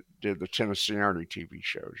did the Tennessee Ernie TV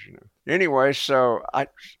shows, you know. Anyway, so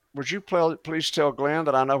would you please tell Glenn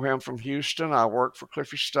that I know him from Houston? I work for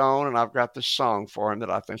Cliffy Stone, and I've got this song for him that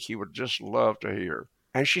I think he would just love to hear.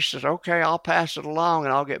 And she said, okay, I'll pass it along,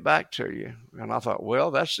 and I'll get back to you. And I thought,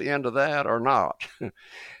 well, that's the end of that or not.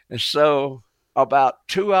 And so about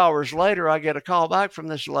 2 hours later, I get a call back from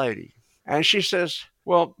this lady. And she says,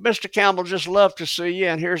 well, Mr. Campbell just loved to see you,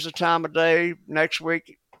 and here's the time of day next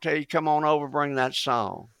week. Tell you come on over, bring that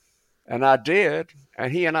song. And I did,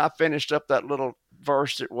 and he and I finished up that little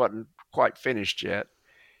verse that wasn't quite finished yet.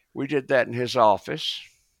 We did that in his office.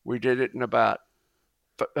 We did it in the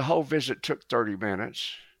whole visit took 30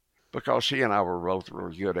 minutes because he and I were both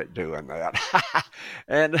really good at doing that.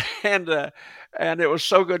 and it was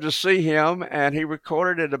so good to see him, and he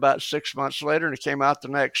recorded it about 6 months later, and it came out the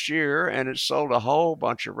next year, and it sold a whole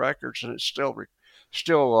bunch of records, and it's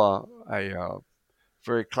still a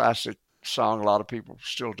very classic song. A lot of people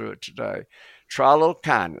still do it today. Try a Little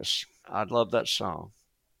Kindness. I love that song.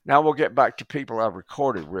 Now we'll get back to people I've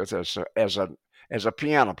recorded with as a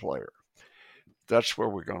piano player. That's where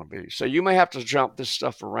we're going to be. So you may have to jump this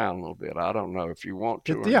stuff around a little bit. I don't know if you want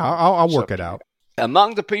to. Yeah, I'll work it out.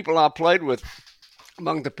 Among the people I played with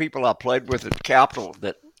at Capitol,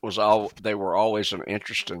 they were always an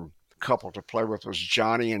interesting couple to play with, was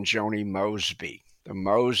Johnny and Joni Mosby. The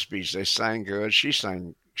Mosbys, they sang good. She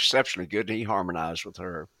sang exceptionally good, and he harmonized with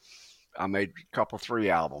her. I made 3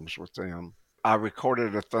 albums with them. I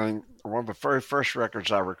recorded a thing, one of the very first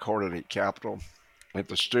records I recorded at Capitol at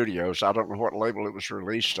the studios. I don't know what label it was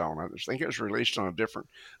released on. I think it was released on a different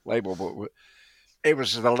label, but it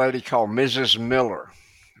was the lady called Mrs. Miller.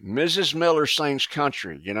 Mrs. Miller sings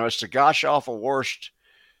country. You know, it's the gosh awful worst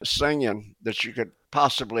singing that you could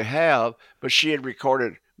possibly have, but she had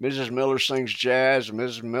recorded Mrs. Miller sings jazz,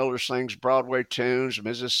 Mrs. Miller sings Broadway tunes,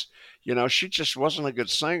 she just wasn't a good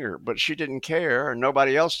singer, but she didn't care, and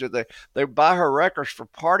nobody else did. They buy her records for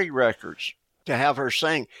party records to have her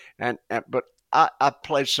sing, but I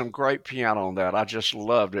played some great piano on that. I just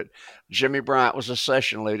loved it. Jimmy Bryant was a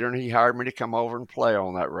session leader, and he hired me to come over and play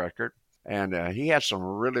on that record. And he had some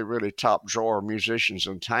really, really top drawer musicians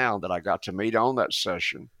in town that I got to meet on that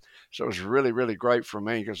session. So it was really, really great for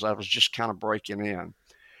me because I was just kind of breaking in.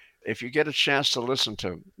 If you get a chance to listen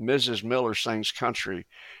to Mrs. Miller Sings Country,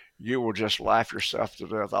 you will just laugh yourself to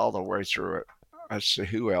death all the way through it. Let's see,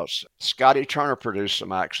 who else? Scotty Turner produced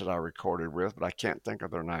some acts that I recorded with, but I can't think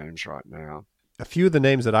of their names right now. A few of the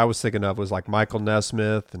names that I was thinking of was like Michael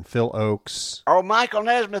Nesmith and Phil Oakes. Oh, Michael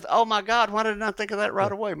Nesmith. Oh, my God. Why didn't I think of that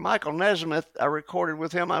right away? Michael Nesmith, I recorded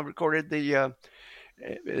with him. I recorded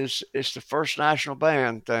it's the First National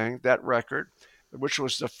Band thing, that record, which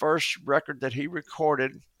was the first record that he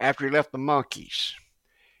recorded after he left the Monkees.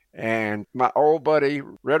 And my old buddy,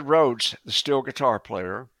 Red Rhodes, the steel guitar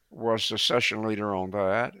player, was the session leader on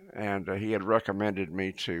that. And he had recommended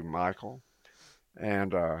me to Michael.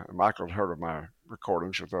 And Michael had heard of my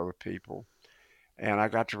recordings with other people. And I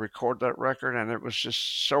got to record that record, and it was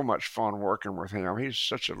just so much fun working with him. He's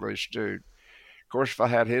such a loose dude. Of course, if I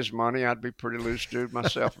had his money, I'd be a pretty loose dude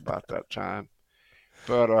myself about that time.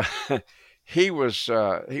 But he was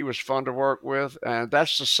fun to work with, and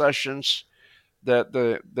that's the sessions that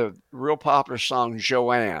the real popular song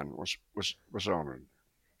Joanne was on it.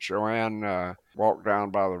 Joanne walked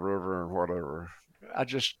down by the river and whatever. I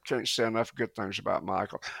just can't say enough good things about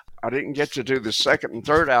Michael. I didn't get to do the second and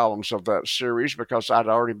third albums of that series because I'd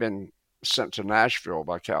already been sent to Nashville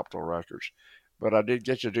by Capitol Records. But I did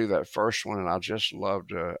get to do that first one, and I just love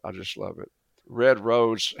it. Red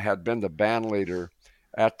Rhodes had been the band leader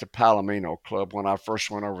at the Palomino Club when I first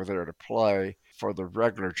went over there to play for the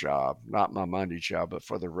regular job, not my Monday job, but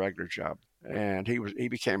for the regular job. And he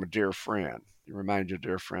became a dear friend. He remained a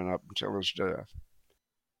dear friend up until his death.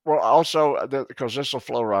 Well, also, because this will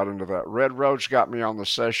flow right into that, Red Rhodes got me on the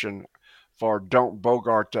session for Don't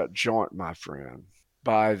Bogart That Joint, My Friend,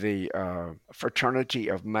 by the Fraternity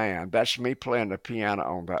of Man. That's me playing the piano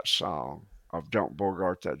on that song of Don't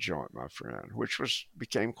Bogart That Joint, My Friend, which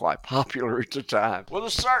became quite popular at the time with a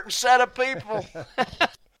certain set of people.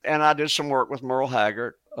 And I did some work with Merle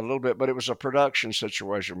Haggard a little bit, but it was a production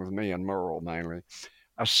situation with me and Merle mainly.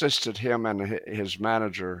 Assisted him and his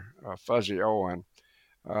manager, Fuzzy Owen,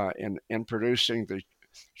 in producing the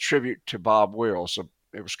tribute to Bob Wills.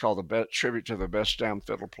 It was called the Tribute to the Best Damn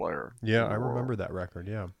Fiddle Player. Yeah, I remember that record,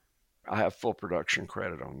 yeah. I have full production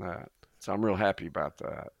credit on that, so I'm real happy about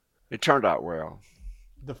that. It turned out well.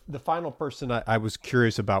 The final person I was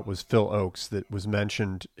curious about was Phil Oakes that was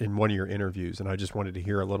mentioned in one of your interviews, and I just wanted to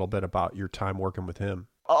hear a little bit about your time working with him.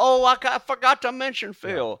 Oh, I forgot to mention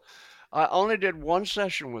Phil. Yeah. I only did one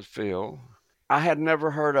session with Phil. I had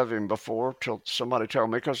never heard of him before till somebody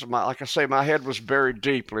told me because, like I say, my head was buried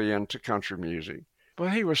deeply into country music.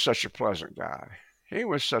 But he was such a pleasant guy. He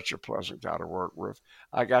was such a pleasant guy to work with.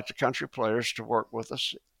 I got the country players to work with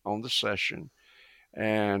us on the session,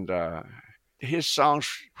 and his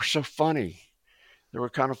songs were so funny. They were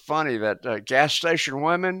kind of funny. That Gas Station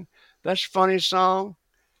Women, that's a funny song.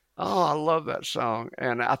 Oh, I love that song.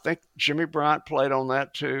 And I think Jimmy Bryant played on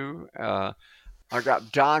that too. I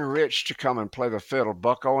got Don Rich to come and play the fiddle,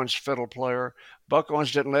 Buck Owens' fiddle player. Buck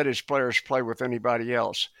Owens didn't let his players play with anybody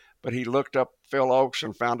else, but he looked up Phil Oakes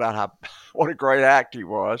and found out what a great act he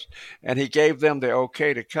was, and he gave them the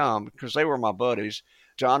okay to come because they were my buddies.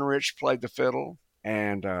 Don Rich played the fiddle,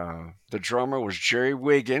 and the drummer was Jerry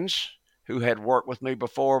Wiggins, who had worked with me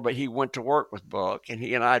before, but he went to work with Buck, and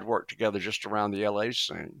he and I had worked together just around the L.A.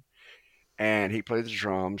 scene. And he played the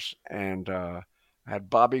drums, and I had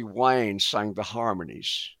Bobby Wayne sang the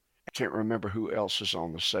harmonies. I can't remember who else is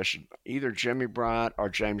on the session. Either Jimmy Bryant or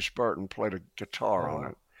James Burton played a guitar on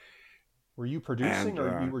it. Were you producing,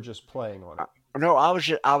 or you were just playing on it? No, I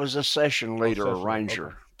was a session leader,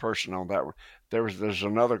 arranger person on that one. There's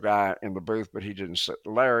another guy in the booth, but he didn't sit.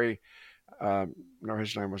 Larry, no,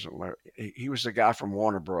 his name wasn't Larry. He was the guy from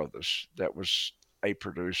Warner Brothers that was a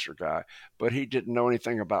producer guy, but he didn't know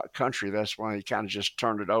anything about country. That's why he kind of just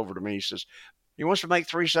turned it over to me. He says, he wants to make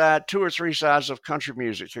 2 or 3 sides of country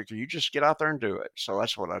music. You just get out there and do it. So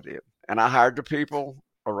that's what I did. And I hired the people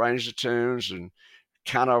arrange the tunes and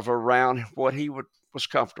kind of around what he was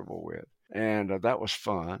comfortable with, and that was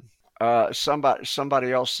fun.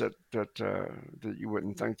 Somebody else that you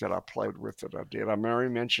wouldn't think that I played with that I did. I already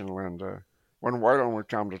mentioned Linda. When Waylon would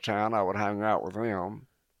come to town, I would hang out with him.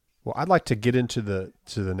 Well, I'd like to get into the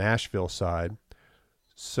Nashville side.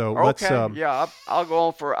 So okay, yeah, I'll go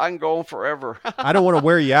on I can go on forever. I don't want to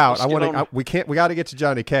wear you out. We got to get to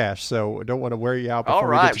Johnny Cash, so I don't want to wear you out before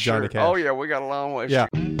we get to Johnny Cash. Oh yeah, we got a long way. Yeah.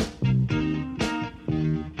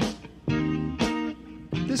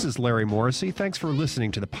 This is Larry Morrissey. Thanks for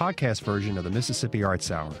listening to the podcast version of the Mississippi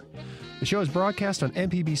Arts Hour. The show is broadcast on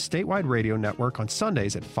MPB's statewide radio network on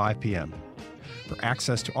Sundays at 5 p.m. For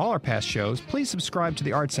access to all our past shows, please subscribe to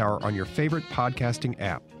the Arts Hour on your favorite podcasting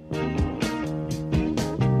app.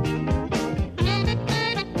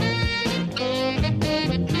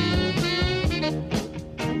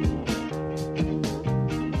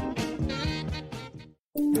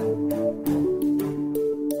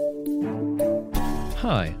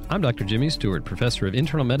 Hi, I'm Dr. Jimmy Stewart, Professor of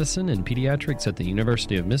Internal Medicine and Pediatrics at the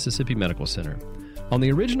University of Mississippi Medical Center. On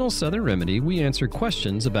the original Southern Remedy, we answer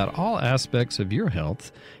questions about all aspects of your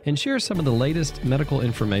health and share some of the latest medical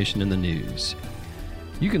information in the news.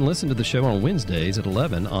 You can listen to the show on Wednesdays at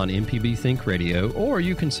 11 on MPB Think Radio, or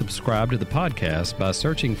you can subscribe to the podcast by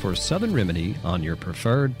searching for Southern Remedy on your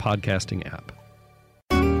preferred podcasting app.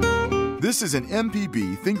 This is an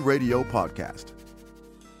MPB Think Radio podcast.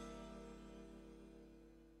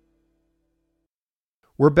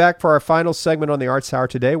 We're back for our final segment on the Arts Hour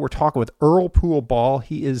today. We're talking with Earl Poole Ball.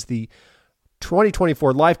 He is the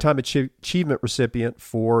 2024 Lifetime Achievement recipient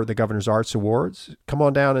for the Governor's Arts Awards. Come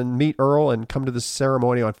on down and meet Earl and come to the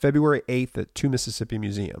ceremony on February 8th at 2 Mississippi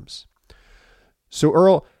Museums. So,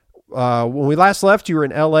 Earl, when we last left, you were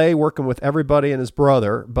in L.A. working with Everybody and his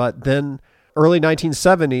brother, but then early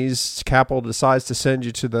 1970s, Capitol decides to send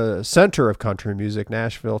you to the center of country music,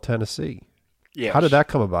 Nashville, Tennessee. Yes. How did that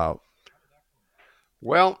come about?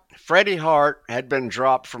 Well, Freddie Hart had been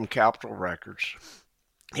dropped from Capitol Records.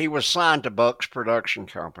 He was signed to Buck's production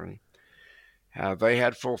company. They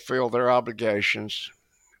had fulfilled their obligations,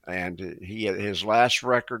 and his last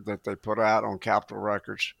record that they put out on Capitol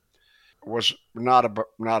Records was not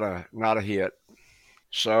a hit.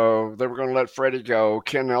 So they were going to let Freddie go.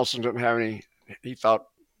 Ken Nelson didn't have any. He thought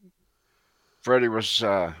Freddie was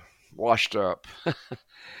washed up,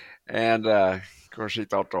 and of course he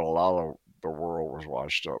thought that a lot of the world was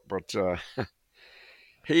washed up. But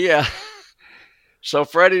so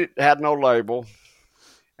Freddie had no label,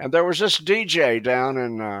 and there was this DJ down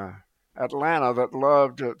in Atlanta that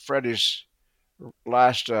loved Freddie's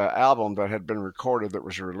last album that had been recorded that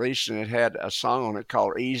was released, and it had a song on it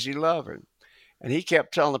called Easy Loving. And he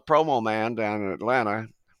kept telling the promo man down in Atlanta,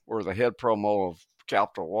 where the head promo of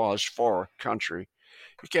Capitol was for country,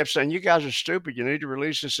 he kept saying, "You guys are stupid. You need to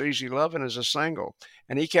release this Easy Loving as a single."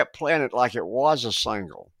 And he kept playing it like it was a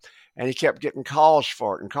single. And he kept getting calls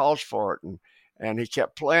for it. And he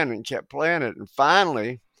kept playing it and kept playing it. And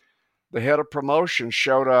finally, the head of promotion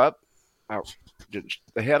showed up.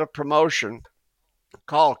 The head of promotion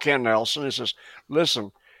called Ken Nelson and says,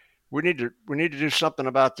 "Listen, we need to do something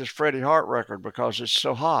about this Freddie Hart record because it's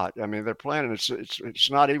so hot. I mean, they're playing it.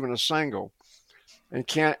 It's not even a single." And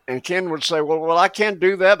Ken would say, well, I can't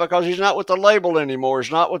do that because he's not with the label anymore. He's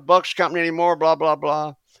not with Buck's company anymore, blah, blah,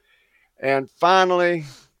 blah. And finally,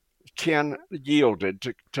 Ken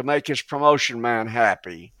yielded to make his promotion man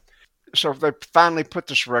happy. So they finally put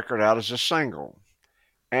this record out as a single.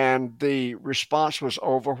 And the response was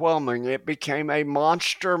overwhelming. It became a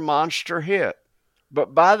monster hit.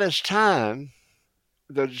 But by this time,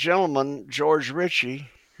 the gentleman, George Ritchie,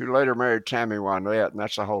 who later married Tammy Wynette, and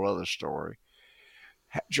that's a whole other story,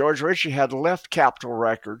 George Ritchie had left Capitol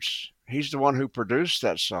Records. He's the one who produced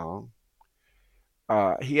that song.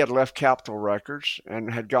 He had left Capitol Records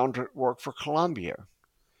and had gone to work for Columbia.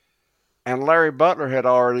 And Larry Butler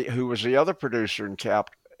who was the other producer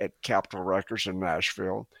at Capitol Records in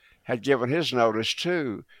Nashville, had given his notice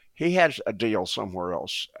too. He had a deal somewhere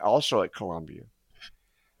else, also at Columbia,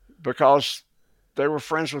 because they were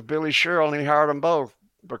friends with Billy Sherrill, and he hired them both.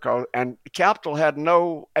 And Capitol had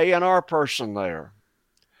no A&R person there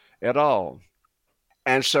at all.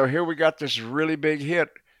 And so here we got this really big hit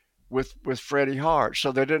with Freddie Hart.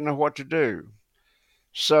 So they didn't know what to do.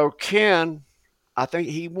 So Ken, I think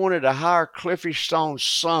he wanted to hire Cliffy Stone's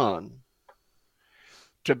son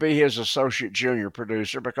to be his associate junior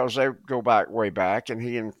producer because they go way back, and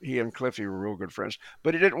he and Cliffy were real good friends.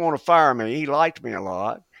 But he didn't want to fire me. He liked me a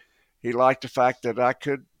lot. He liked the fact that I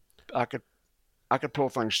could pull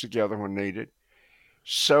things together when needed.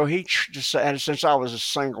 So he decided, since I was a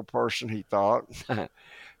single person, he thought,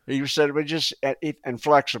 he said it was just and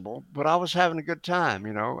flexible, but I was having a good time,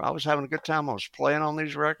 you know. I was having a good time. I was playing on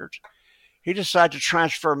these records. He decided to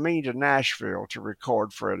transfer me to Nashville to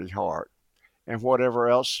record Freddie Hart and whatever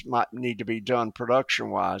else might need to be done production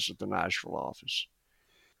wise at the Nashville office.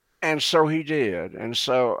 And so he did. And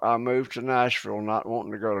so I moved to Nashville, not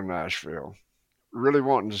wanting to go to Nashville, really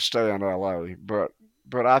wanting to stay in LA. But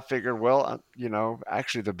I figured, well, you know,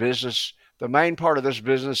 actually the main part of this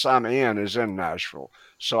business I'm in is in Nashville.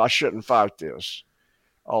 So I shouldn't fight this.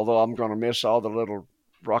 Although I'm going to miss all the little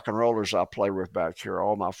rock and rollers I play with back here,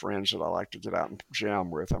 all my friends that I like to get out and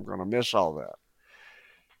jam with. I'm going to miss all that.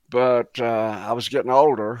 But I was getting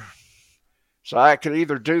older, so I could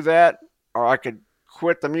either do that or I could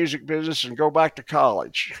quit the music business and go back to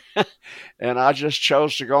college. And I just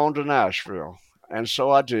chose to go on to Nashville. And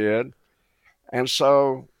so I did. And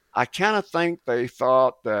so I kind of think they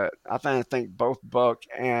thought that, I think both Buck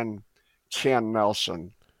and Ken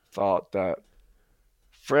Nelson thought that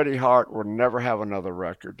Freddie Hart would never have another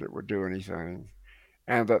record that would do anything,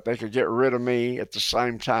 and that they could get rid of me at the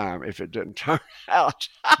same time if it didn't turn out.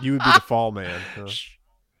 You would be the fall man. Huh?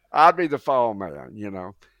 I'd be the fall man, you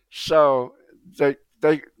know. So they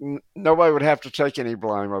nobody would have to take any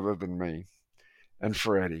blame other than me and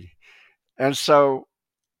Freddie. And so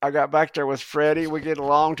I got back there with Freddie. We get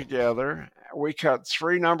along together. We cut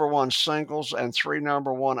 3 number one singles and 3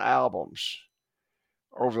 number one albums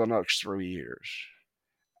over the next 3 years.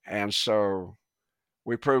 And so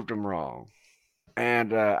we proved them wrong.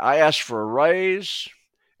 And I asked for a raise,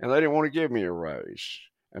 and they didn't want to give me a raise.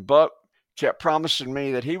 And Buck kept promising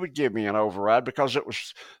me that he would give me an override because it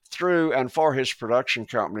was through and for his production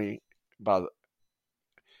company.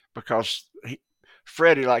 Because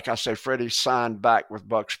Freddie, like I said, Freddie signed back with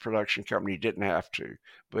Buck's production company. He didn't have to,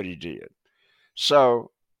 but he did.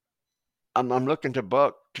 So I'm looking to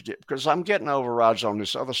Buck to get, because I'm getting overrides on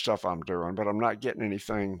this other stuff I'm doing, but I'm not getting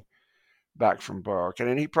anything back from Buck. And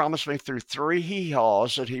then he promised me through 3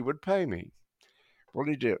 hee-haws that he would pay me. Well,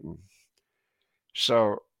 he didn't.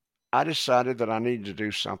 So I decided that I needed to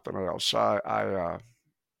do something else. I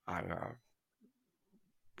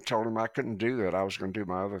told him I couldn't do that. I was going to do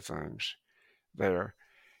my other things there.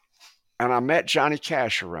 And I met Johnny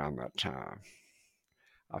Cash around that time.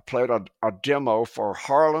 I played a demo for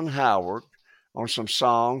Harlan Howard on some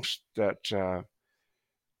songs that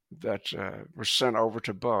were sent over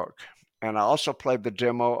to Buck. And I also played the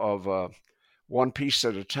demo of One Piece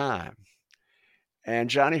at a Time. And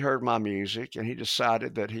Johnny heard my music, and he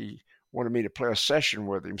decided that he wanted me to play a session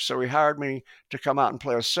with him. So he hired me to come out and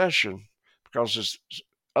play a session because his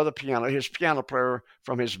piano player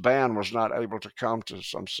from his band was not able to come to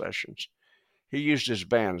some sessions. He used his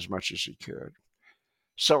band as much as he could.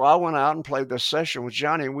 So I went out and played this session with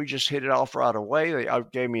Johnny, and we just hit it off right away. They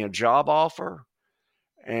gave me a job offer,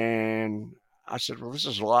 and I said, well, this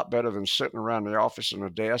is a lot better than sitting around the office in a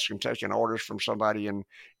desk and taking orders from somebody in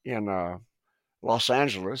Los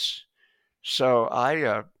Angeles. So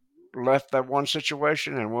I left that one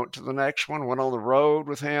situation and went to the next one, went on the road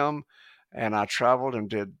with him, and I traveled and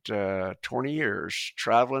did 20 years,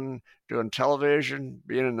 traveling, doing television,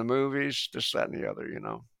 being in the movies, this, that, and the other, you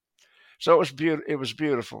know. So it was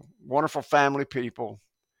beautiful, wonderful family people.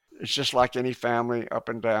 It's just like any family, up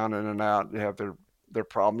and down, in and out. They have their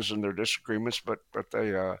problems and their disagreements, but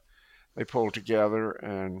they pulled together,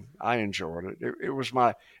 and I enjoyed it. It was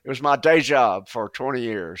my day job for 20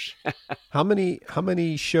 years. How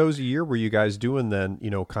many shows a year were you guys doing then?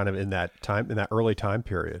 You know, kind of in that early time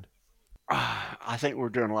period. I think we're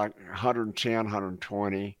doing like 110,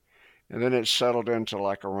 120, and then it settled into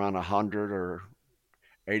like around 100 or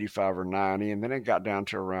 85 or 90, and then it got down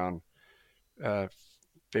to around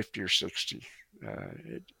 50 or 60.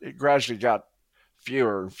 It gradually got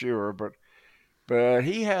fewer and fewer, but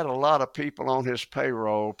he had a lot of people on his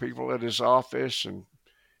payroll, people at his office, and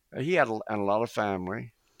he had a lot of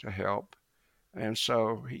family to help. And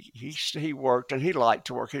so he worked, and he liked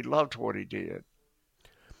to work. He loved what he did.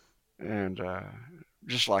 And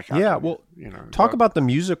just like I do, well, you know, talk about the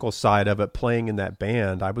musical side of it, playing in that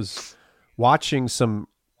band. I was watching some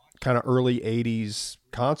kind of early 80s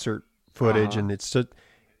concert footage, and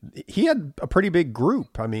he had a pretty big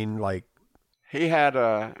group. I mean, like, he had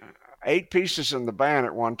 8 pieces in the band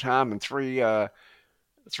at one time, and three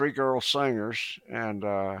girl singers, and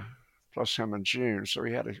plus him and June. So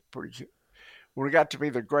he had a pretty. When we got to be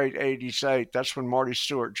the great 88, that's when Marty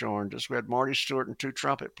Stewart joined us. We had Marty Stewart and 2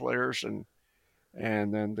 trumpet players, and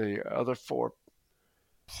then the other 4.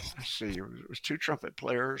 Let's see, it was 2 trumpet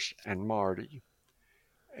players and Marty,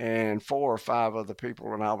 and 4 or 5 other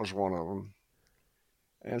people, and I was one of them.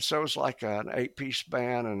 And so it was like an 8-piece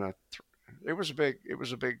band, and it was a big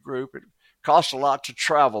group. It cost a lot to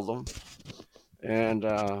travel them, and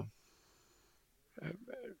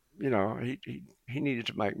he needed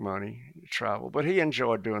to make money to travel, but he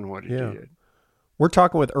enjoyed doing what he did. We're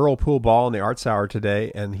talking with Earl Poole in the Arts Hour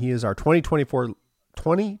today, and he is our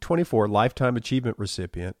 2024 Lifetime Achievement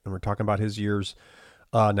recipient, and we're talking about his years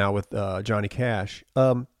now with Johnny Cash.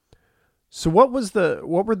 So what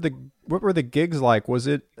were the gigs like? Was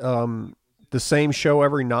it the same show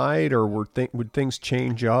every night, or would things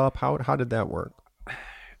change up? How did that work?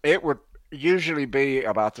 It would usually be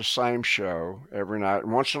about the same show every night.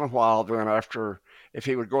 And once in a while, then if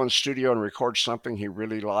he would go in the studio and record something he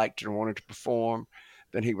really liked and wanted to perform,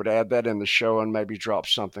 then he would add that in the show and maybe drop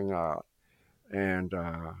something out. And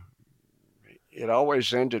it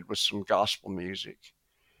always ended with some gospel music.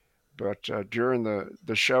 But during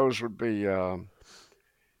the shows would be,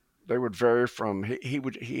 they would vary from,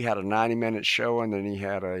 he had a 90-minute show, and then he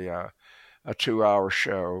had a 2-hour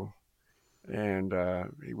show. And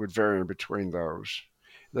he would vary in between those.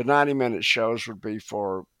 The 90-minute shows would be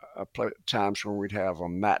for times when we'd have a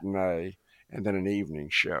matinee and then an evening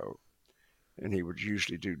show. And he would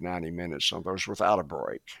usually do 90 minutes on those without a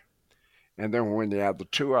break. And then when they had the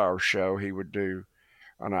 2-hour show, he would do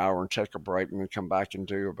an hour and take a break and then come back and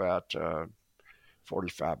do about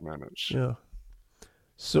 45 minutes. Yeah.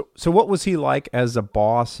 So what was he like as a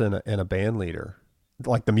boss and a band leader?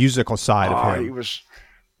 Like the musical side of him? He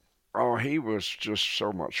was just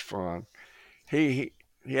so much fun. He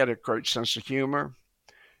had a great sense of humor,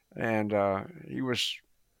 and he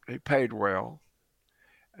paid well,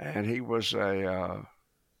 and he was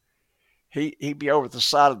he'd be over at the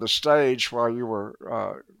side of the stage while you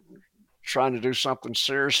were trying to do something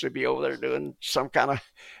serious. He'd be over there doing some kind of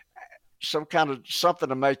something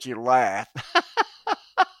to make you laugh,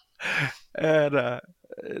 and that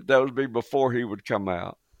would be before he would come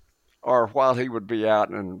out, or while he would be out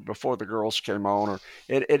and before the girls came on, or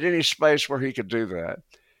at any space where he could do that.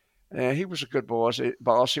 And he was a good boss.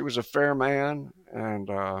 He was a fair man, and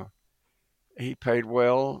he paid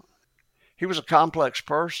well. He was a complex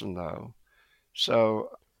person, though.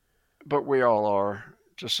 So, but we all are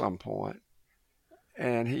to some point.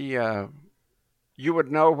 And you would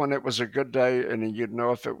know when it was a good day, and you'd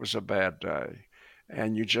know if it was a bad day,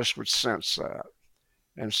 and you just would sense that.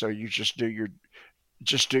 And so you just do your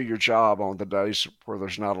job on the days where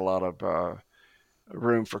there's not a lot of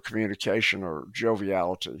room for communication or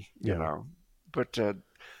joviality, you know. But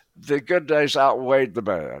the good days outweighed the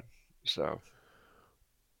bad, so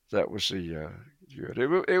that was the good.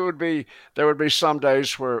 There would be some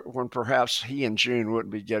days when perhaps he and June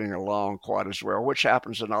wouldn't be getting along quite as well, which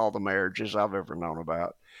happens in all the marriages I've ever known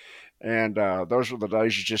about. And those were the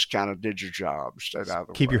days you just kind of did your job, stayed out of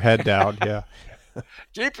the way. Keep your head down, yeah.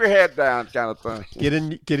 Keep your head down, kind of thing. Get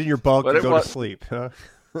in your bunk and go to sleep, huh?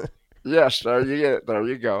 Yes, there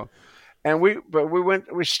you go. And we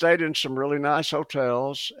stayed in some really nice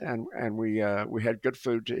hotels, and we had good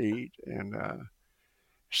food to eat. And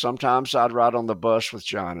sometimes I'd ride on the bus with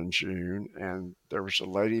John and June, and there was a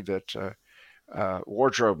lady that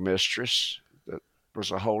wardrobe mistress that was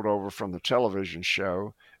a holdover from the television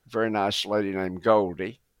show. A very nice lady named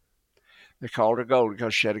Goldie. They called her Goldie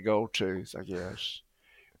because she had a gold tooth, I guess.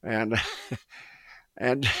 And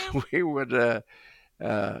and we would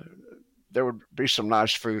there would be some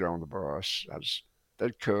nice food on the bus.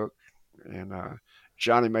 They'd cook, and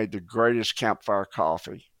Johnny made the greatest campfire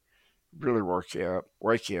coffee. Really wake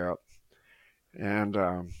you up. And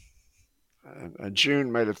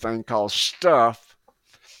June made a thing called stuff,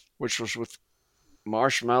 which was with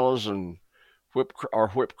marshmallows and whipped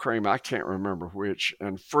cream. I can't remember which,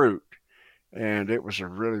 and fruit. And it was a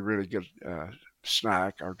really, really good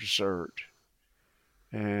snack or dessert.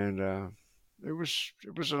 And it was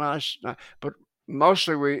a nice night. But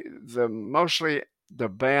mostly the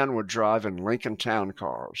band would drive in Lincoln Town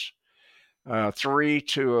cars, 3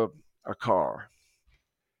 to a car,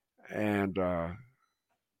 and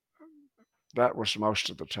that was most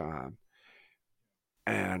of the time.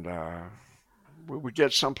 And we would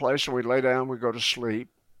get someplace and we'd lay down, we'd go to sleep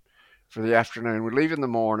for the afternoon. We'd leave in the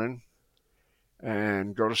morning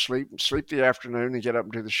and go to sleep the afternoon and get up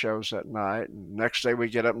and do the shows that night. And next day we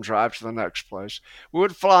get up and drive to the next place. We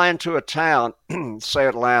would fly into a town, say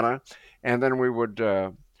Atlanta, and then we would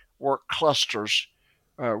work clusters.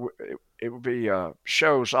 It would be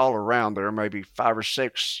shows all around there, maybe 5 or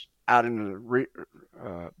 6 out in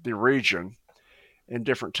the region in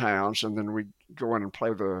different towns, and then we'd go in and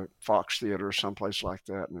play the Fox Theater or someplace like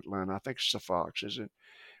that in Atlanta. I think it's the Fox, is it?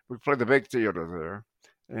 We play the big theater there.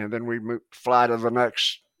 And then we fly to the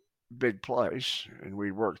next big place, and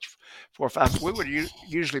we worked 4 or 5. We would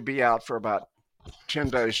usually be out for about 10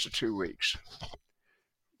 days to 2 weeks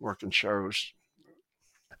working shows.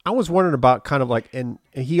 I was wondering about kind of like, and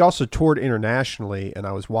he also toured internationally, and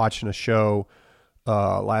I was watching a show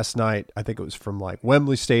last night. I think it was from like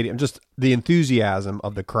Wembley Stadium, just the enthusiasm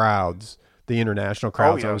of the crowds, the international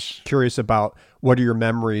crowds. Oh, yes. I was curious about what are your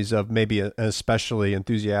memories of maybe an especially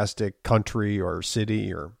enthusiastic country or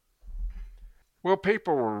city or. Well,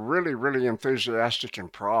 people were really, really enthusiastic in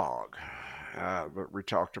Prague that we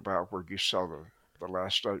talked about where you saw the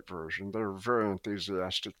last date version. They were very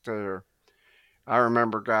enthusiastic there. I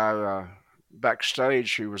remember a guy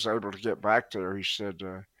backstage who was able to get back there. He said,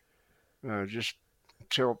 please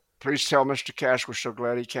tell Mr. Cash we're so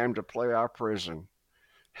glad he came to play our prison.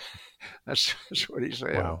 That's what he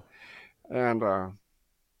said. Wow. And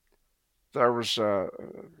there was the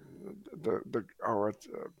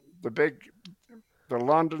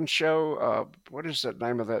London show. What is the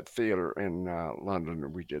name of that theater in London that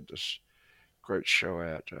we did this great show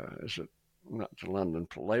at? Is it not the London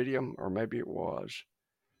Palladium, or maybe it was?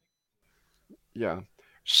 Yeah,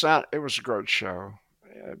 it was a great show.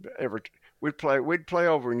 We'd play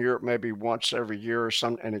over in Europe maybe once every year or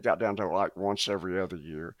something, and it got down to like once every other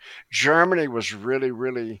year. Germany was really,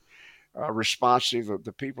 really responsive.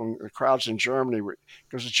 The crowds in Germany,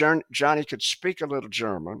 because Johnny could speak a little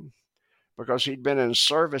German because he'd been in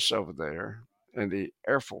service over there in the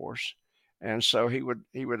Air Force, and so he would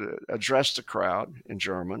address the crowd in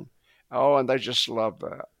German. Oh, and they just loved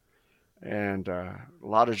that. And a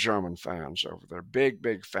lot of German fans over there.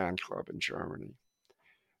 Big fan club in Germany.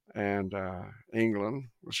 And England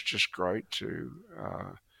was just great too.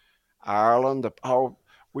 Ireland.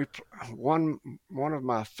 One of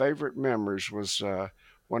my favorite memories was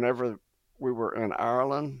whenever we were in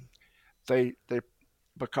Ireland. They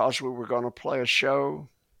because we were going to play a show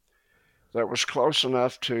that was close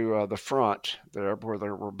enough to the front there where they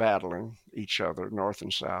were battling each other, north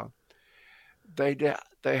and south. They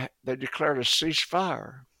declared a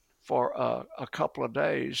ceasefire for a couple of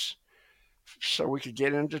days so we could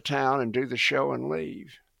get into town and do the show and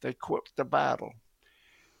leave. They quit the battle.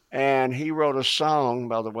 And he wrote a song,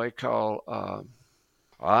 by the way, called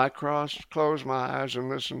I close my eyes and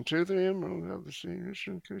listen to the emerald of the sea.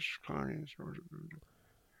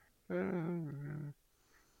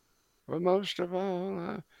 But most of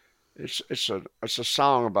all, it's a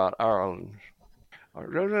song about Ireland.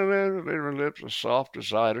 Little lips as soft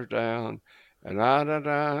as eider down, and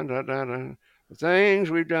the things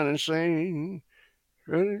we've done and seen.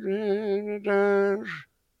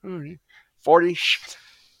 40.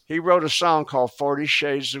 He wrote a song called 40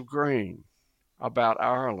 Shades of Green about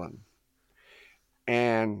Ireland,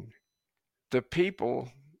 and the people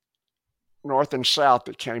north and south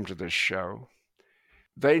that came to this show,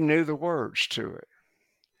 they knew the words to it.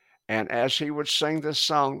 And as he would sing this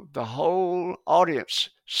song, the whole audience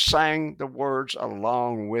sang the words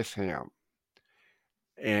along with him.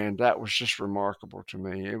 And that was just remarkable to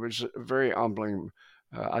me. It was very humbling.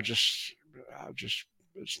 I just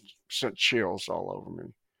it sent chills all over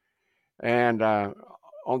me. And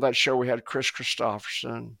on that show, we had Chris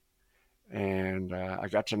Christopherson. And I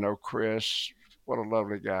got to know Chris. What a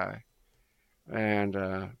lovely guy. And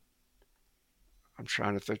I'm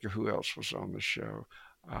trying to think of who else was on the show.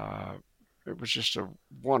 It was just a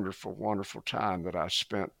wonderful, wonderful time that I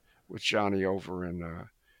spent with Johnny over in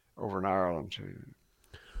Ireland too.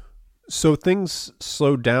 So things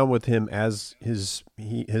slowed down with him as his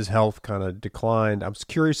health kind of declined. I was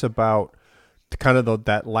curious about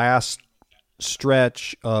that last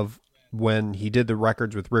stretch of when he did the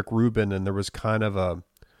records with Rick Rubin, and there was kind of a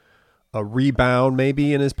rebound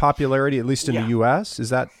maybe in his popularity, at least in the U.S. Is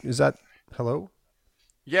that hello?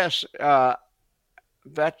 Yes.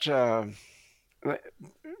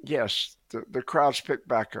 Yes, the crowds picked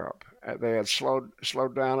back up. They had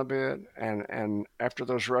slowed down a bit, and after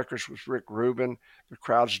those records with Rick Rubin, the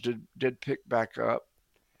crowds did pick back up.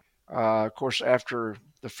 Of course, after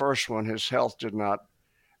the first one, his health did not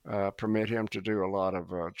permit him to do a lot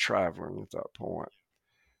of traveling at that point.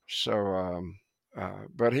 So,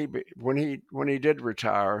 but when he did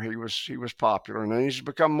retire, he was popular, and he's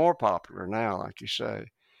become more popular now, like you say.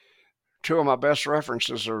 Two of my best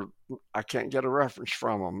references are I can't get a reference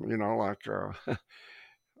from them. Like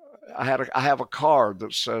I have a card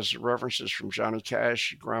that says references from Johnny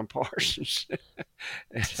Cash, Graham Parsons.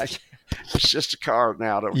 It's just a card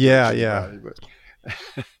now.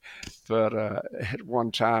 But at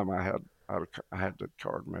one time I had that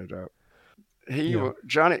card made up.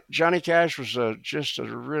 Johnny Cash was just a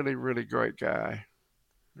really, really great guy.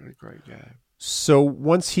 Really great guy. So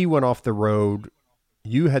once he went off the road,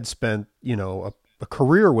 you had spent, a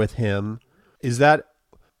career with him. Is that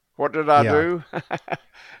what did I do?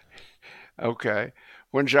 Okay.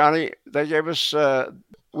 When Johnny, they gave us,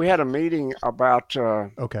 we had a meeting about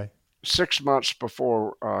okay? 6 months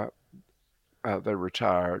before they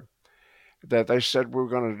retired, that they said we're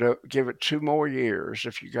going to give it 2 more years.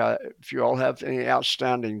 If you all have any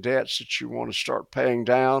outstanding debts that you want to start paying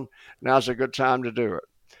down, now's a good time to do it.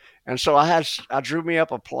 And so I drew me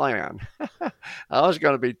up a plan. I was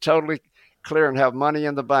going to be totally clear and have money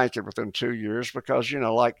in the bank within 2 years because,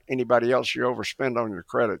 like anybody else, you overspend on your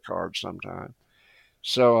credit card sometime.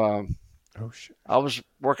 So I was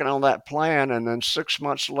working on that plan, and then 6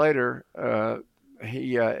 months later,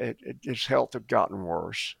 his health had gotten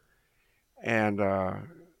worse, and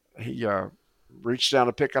he reached down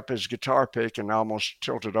to pick up his guitar pick and almost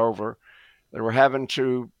tilted over. They were having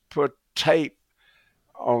to put tape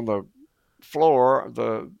on the floor.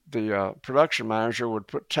 The production manager would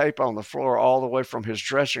put tape on the floor all the way from his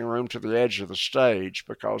dressing room to the edge of the stage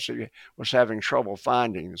because he was having trouble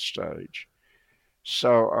finding the stage.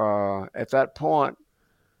 So at that point,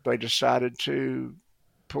 they decided to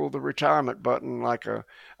pull the retirement button like a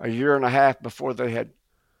year and a half before they had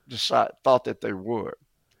thought that they would.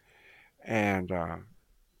 And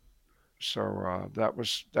so that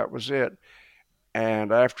was it.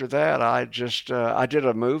 And after that, I did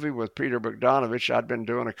a movie with Peter Bogdanovich. I'd been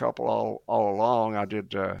doing a couple all along. I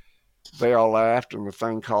did They All Laughed and The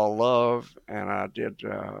Thing Called Love, and I did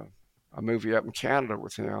a movie up in Canada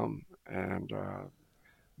with him. And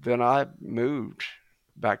then I moved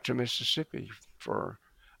back to Mississippi for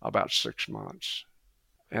about 6 months.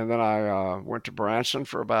 And then I went to Branson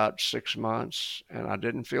for about 6 months, and I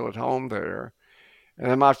didn't feel at home there. And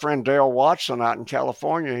then my friend Dale Watson out in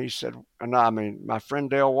California, he said, my friend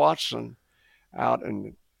Dale Watson out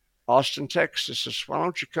in Austin, Texas, says, why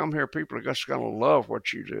don't you come here? People are just going to love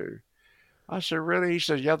what you do. I said, really? He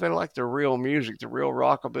said, yeah, they like the real music, the real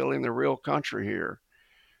rockabilly, and the real country here.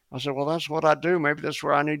 I said, well, that's what I do. Maybe that's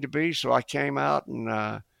where I need to be. So I came out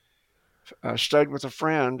and stayed with a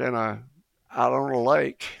friend out on a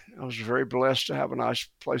lake. I was very blessed to have a nice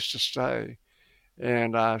place to stay.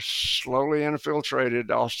 And I slowly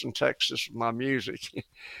infiltrated Austin, Texas with my music.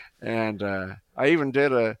 And I even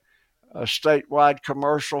did a statewide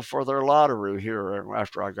commercial for their lottery here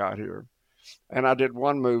after I got here. And I did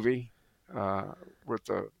one movie with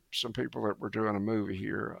some people that were doing a movie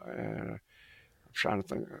here. And I'm trying to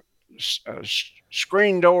think.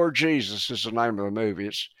 Screen Door Jesus is the name of the movie.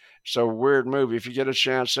 It's a weird movie. If you get a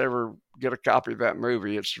chance to ever get a copy of that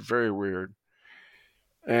movie, it's very weird.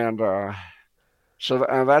 And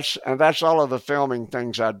that's all of the filming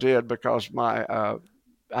things I did because I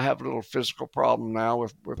have a little physical problem now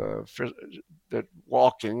with that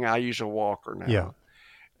walking. I use a walker now. Yeah.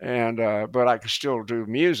 And but I can still do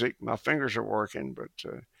music. My fingers are working, but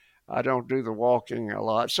I don't do the walking a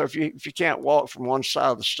lot. So if you can't walk from one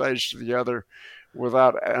side of the stage to the other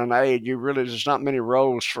without an aid, there's not many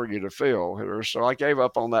roles for you to fill here. So I gave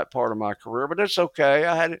up on that part of my career, but it's okay.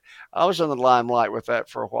 I was in the limelight with that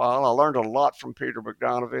for a while. I learned a lot from Peter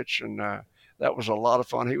Bogdanovich, and that was a lot of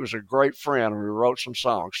fun. He was a great friend, and we wrote some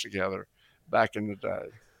songs together back in the day.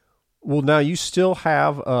 Well, now you still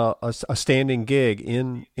have a standing gig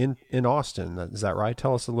in Austin. Is that right?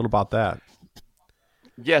 Tell us a little about that.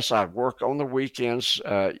 Yes, I work on the weekends.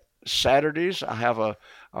 Saturdays, I have a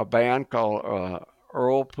band called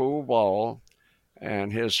Earl, Poole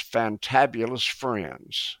and his Fantabulous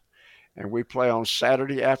Friends. And we play on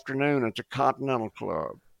Saturday afternoon at the Continental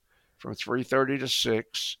Club from 3:30 to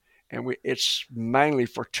 6. And it's mainly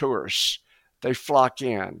for tourists. They flock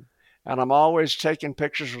in. And I'm always taking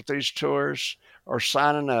pictures with these tourists or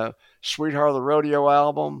signing a Sweetheart of the Rodeo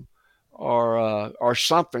album or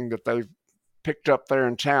something that they've picked up there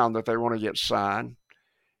in town that they want to get signed.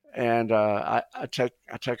 And I take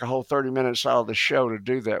a whole 30 minutes out of the show to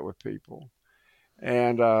do that with people.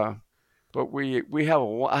 And but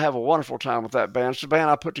I have a wonderful time with that band. It's a band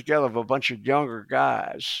I put together of a bunch of younger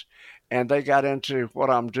guys, and they got into what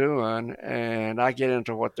I'm doing, and I get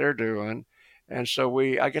into what they're doing. And so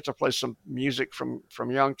I get to play some music from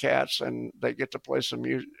young cats, and they get to play some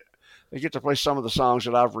music. They get to play some of the songs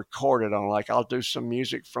that I've recorded on. Like I'll do some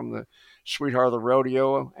music from the Sweetheart of the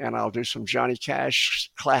Rodeo, and I'll do some Johnny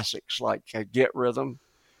Cash classics like Get Rhythm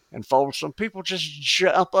and Folsom. People just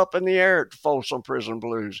jump up in the air at Folsom Prison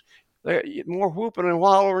Blues. More whooping and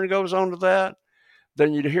hollering goes on to that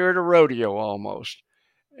than you'd hear at a rodeo almost.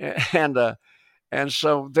 And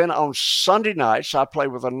so then on Sunday nights, I play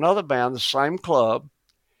with another band, the same club,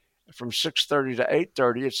 from 6:30 to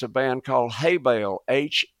 8:30. It's a band called Hay Bale,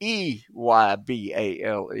 Heybale.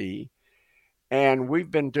 And we've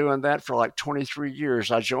been doing that for like 23 years.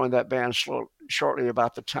 I joined that band shortly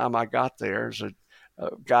about the time I got there. There's a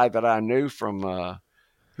guy that I knew from, I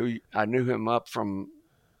knew him up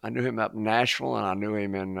in Nashville, and I knew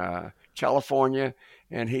him in California,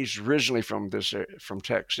 and he's originally from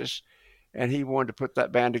Texas. And he wanted to put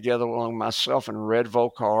that band together along with myself and Red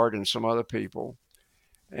Vocard and some other people.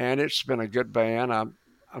 And it's been a good band. I'm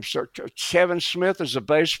sure Kevin Smith is a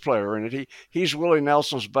bass player in it. He's Willie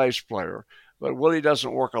Nelson's bass player. But Willie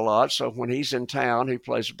doesn't work a lot, so when he's in town, he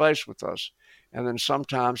plays bass with us. And then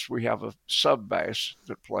sometimes we have a sub bass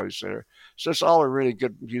that plays there. So it's all really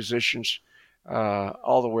good musicians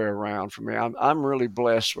all the way around for me. I'm really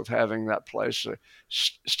blessed with having that place.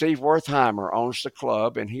 Steve Wertheimer owns the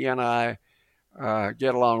club, and he and I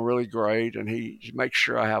get along really great, and he makes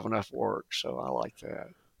sure I have enough work. So I like that.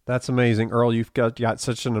 That's amazing. Earl, you've got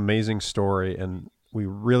such an amazing story, and we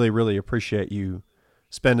really, really appreciate you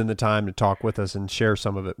spending the time to talk with us and share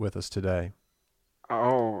some of it with us today.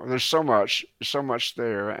 Oh, there's so much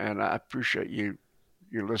there, and I appreciate you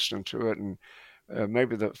listening to it, and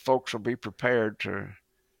maybe the folks will be prepared to.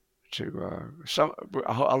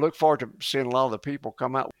 I look forward to seeing a lot of the people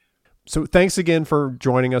come out. So thanks again for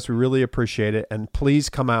joining us. We really appreciate it, and please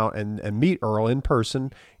come out and meet Earl in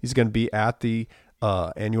person. He's going to be at the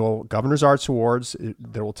annual Governor's Arts Awards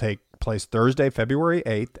that will take place Thursday, February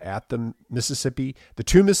 8th at the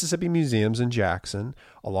two Mississippi museums in Jackson,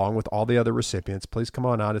 along with all the other recipients. Please come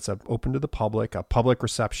on out. It's open to the public, a public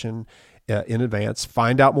reception in advance.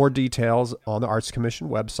 Find out more details on the Arts Commission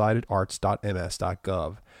website at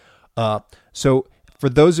arts.ms.gov. So for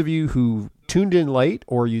those of you who tuned in late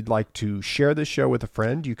or you'd like to share this show with a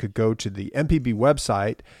friend, you could go to the MPB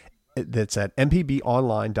website that's at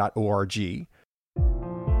mpbonline.org.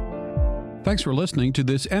 Thanks for listening to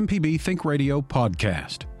this MPB Think Radio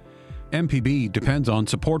podcast. MPB depends on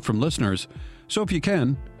support from listeners, so if you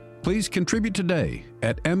can, please contribute today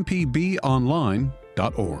at mpbonline.org.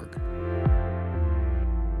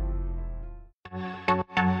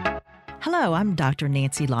 Hello, I'm Dr.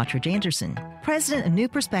 Nancy Lottridge Anderson, president of New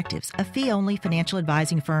Perspectives, a fee-only financial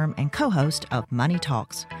advising firm and co-host of Money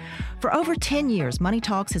Talks. For over 10 years, Money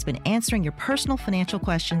Talks has been answering your personal financial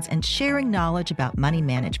questions and sharing knowledge about money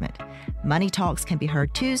management. Money Talks can be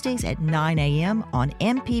heard Tuesdays at 9 a.m. on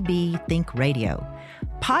MPB Think Radio.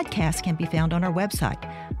 Podcasts can be found on our website,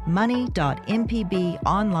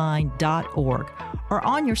 money.mpbonline.org, or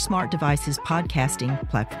on your smart device's podcasting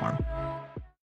platform.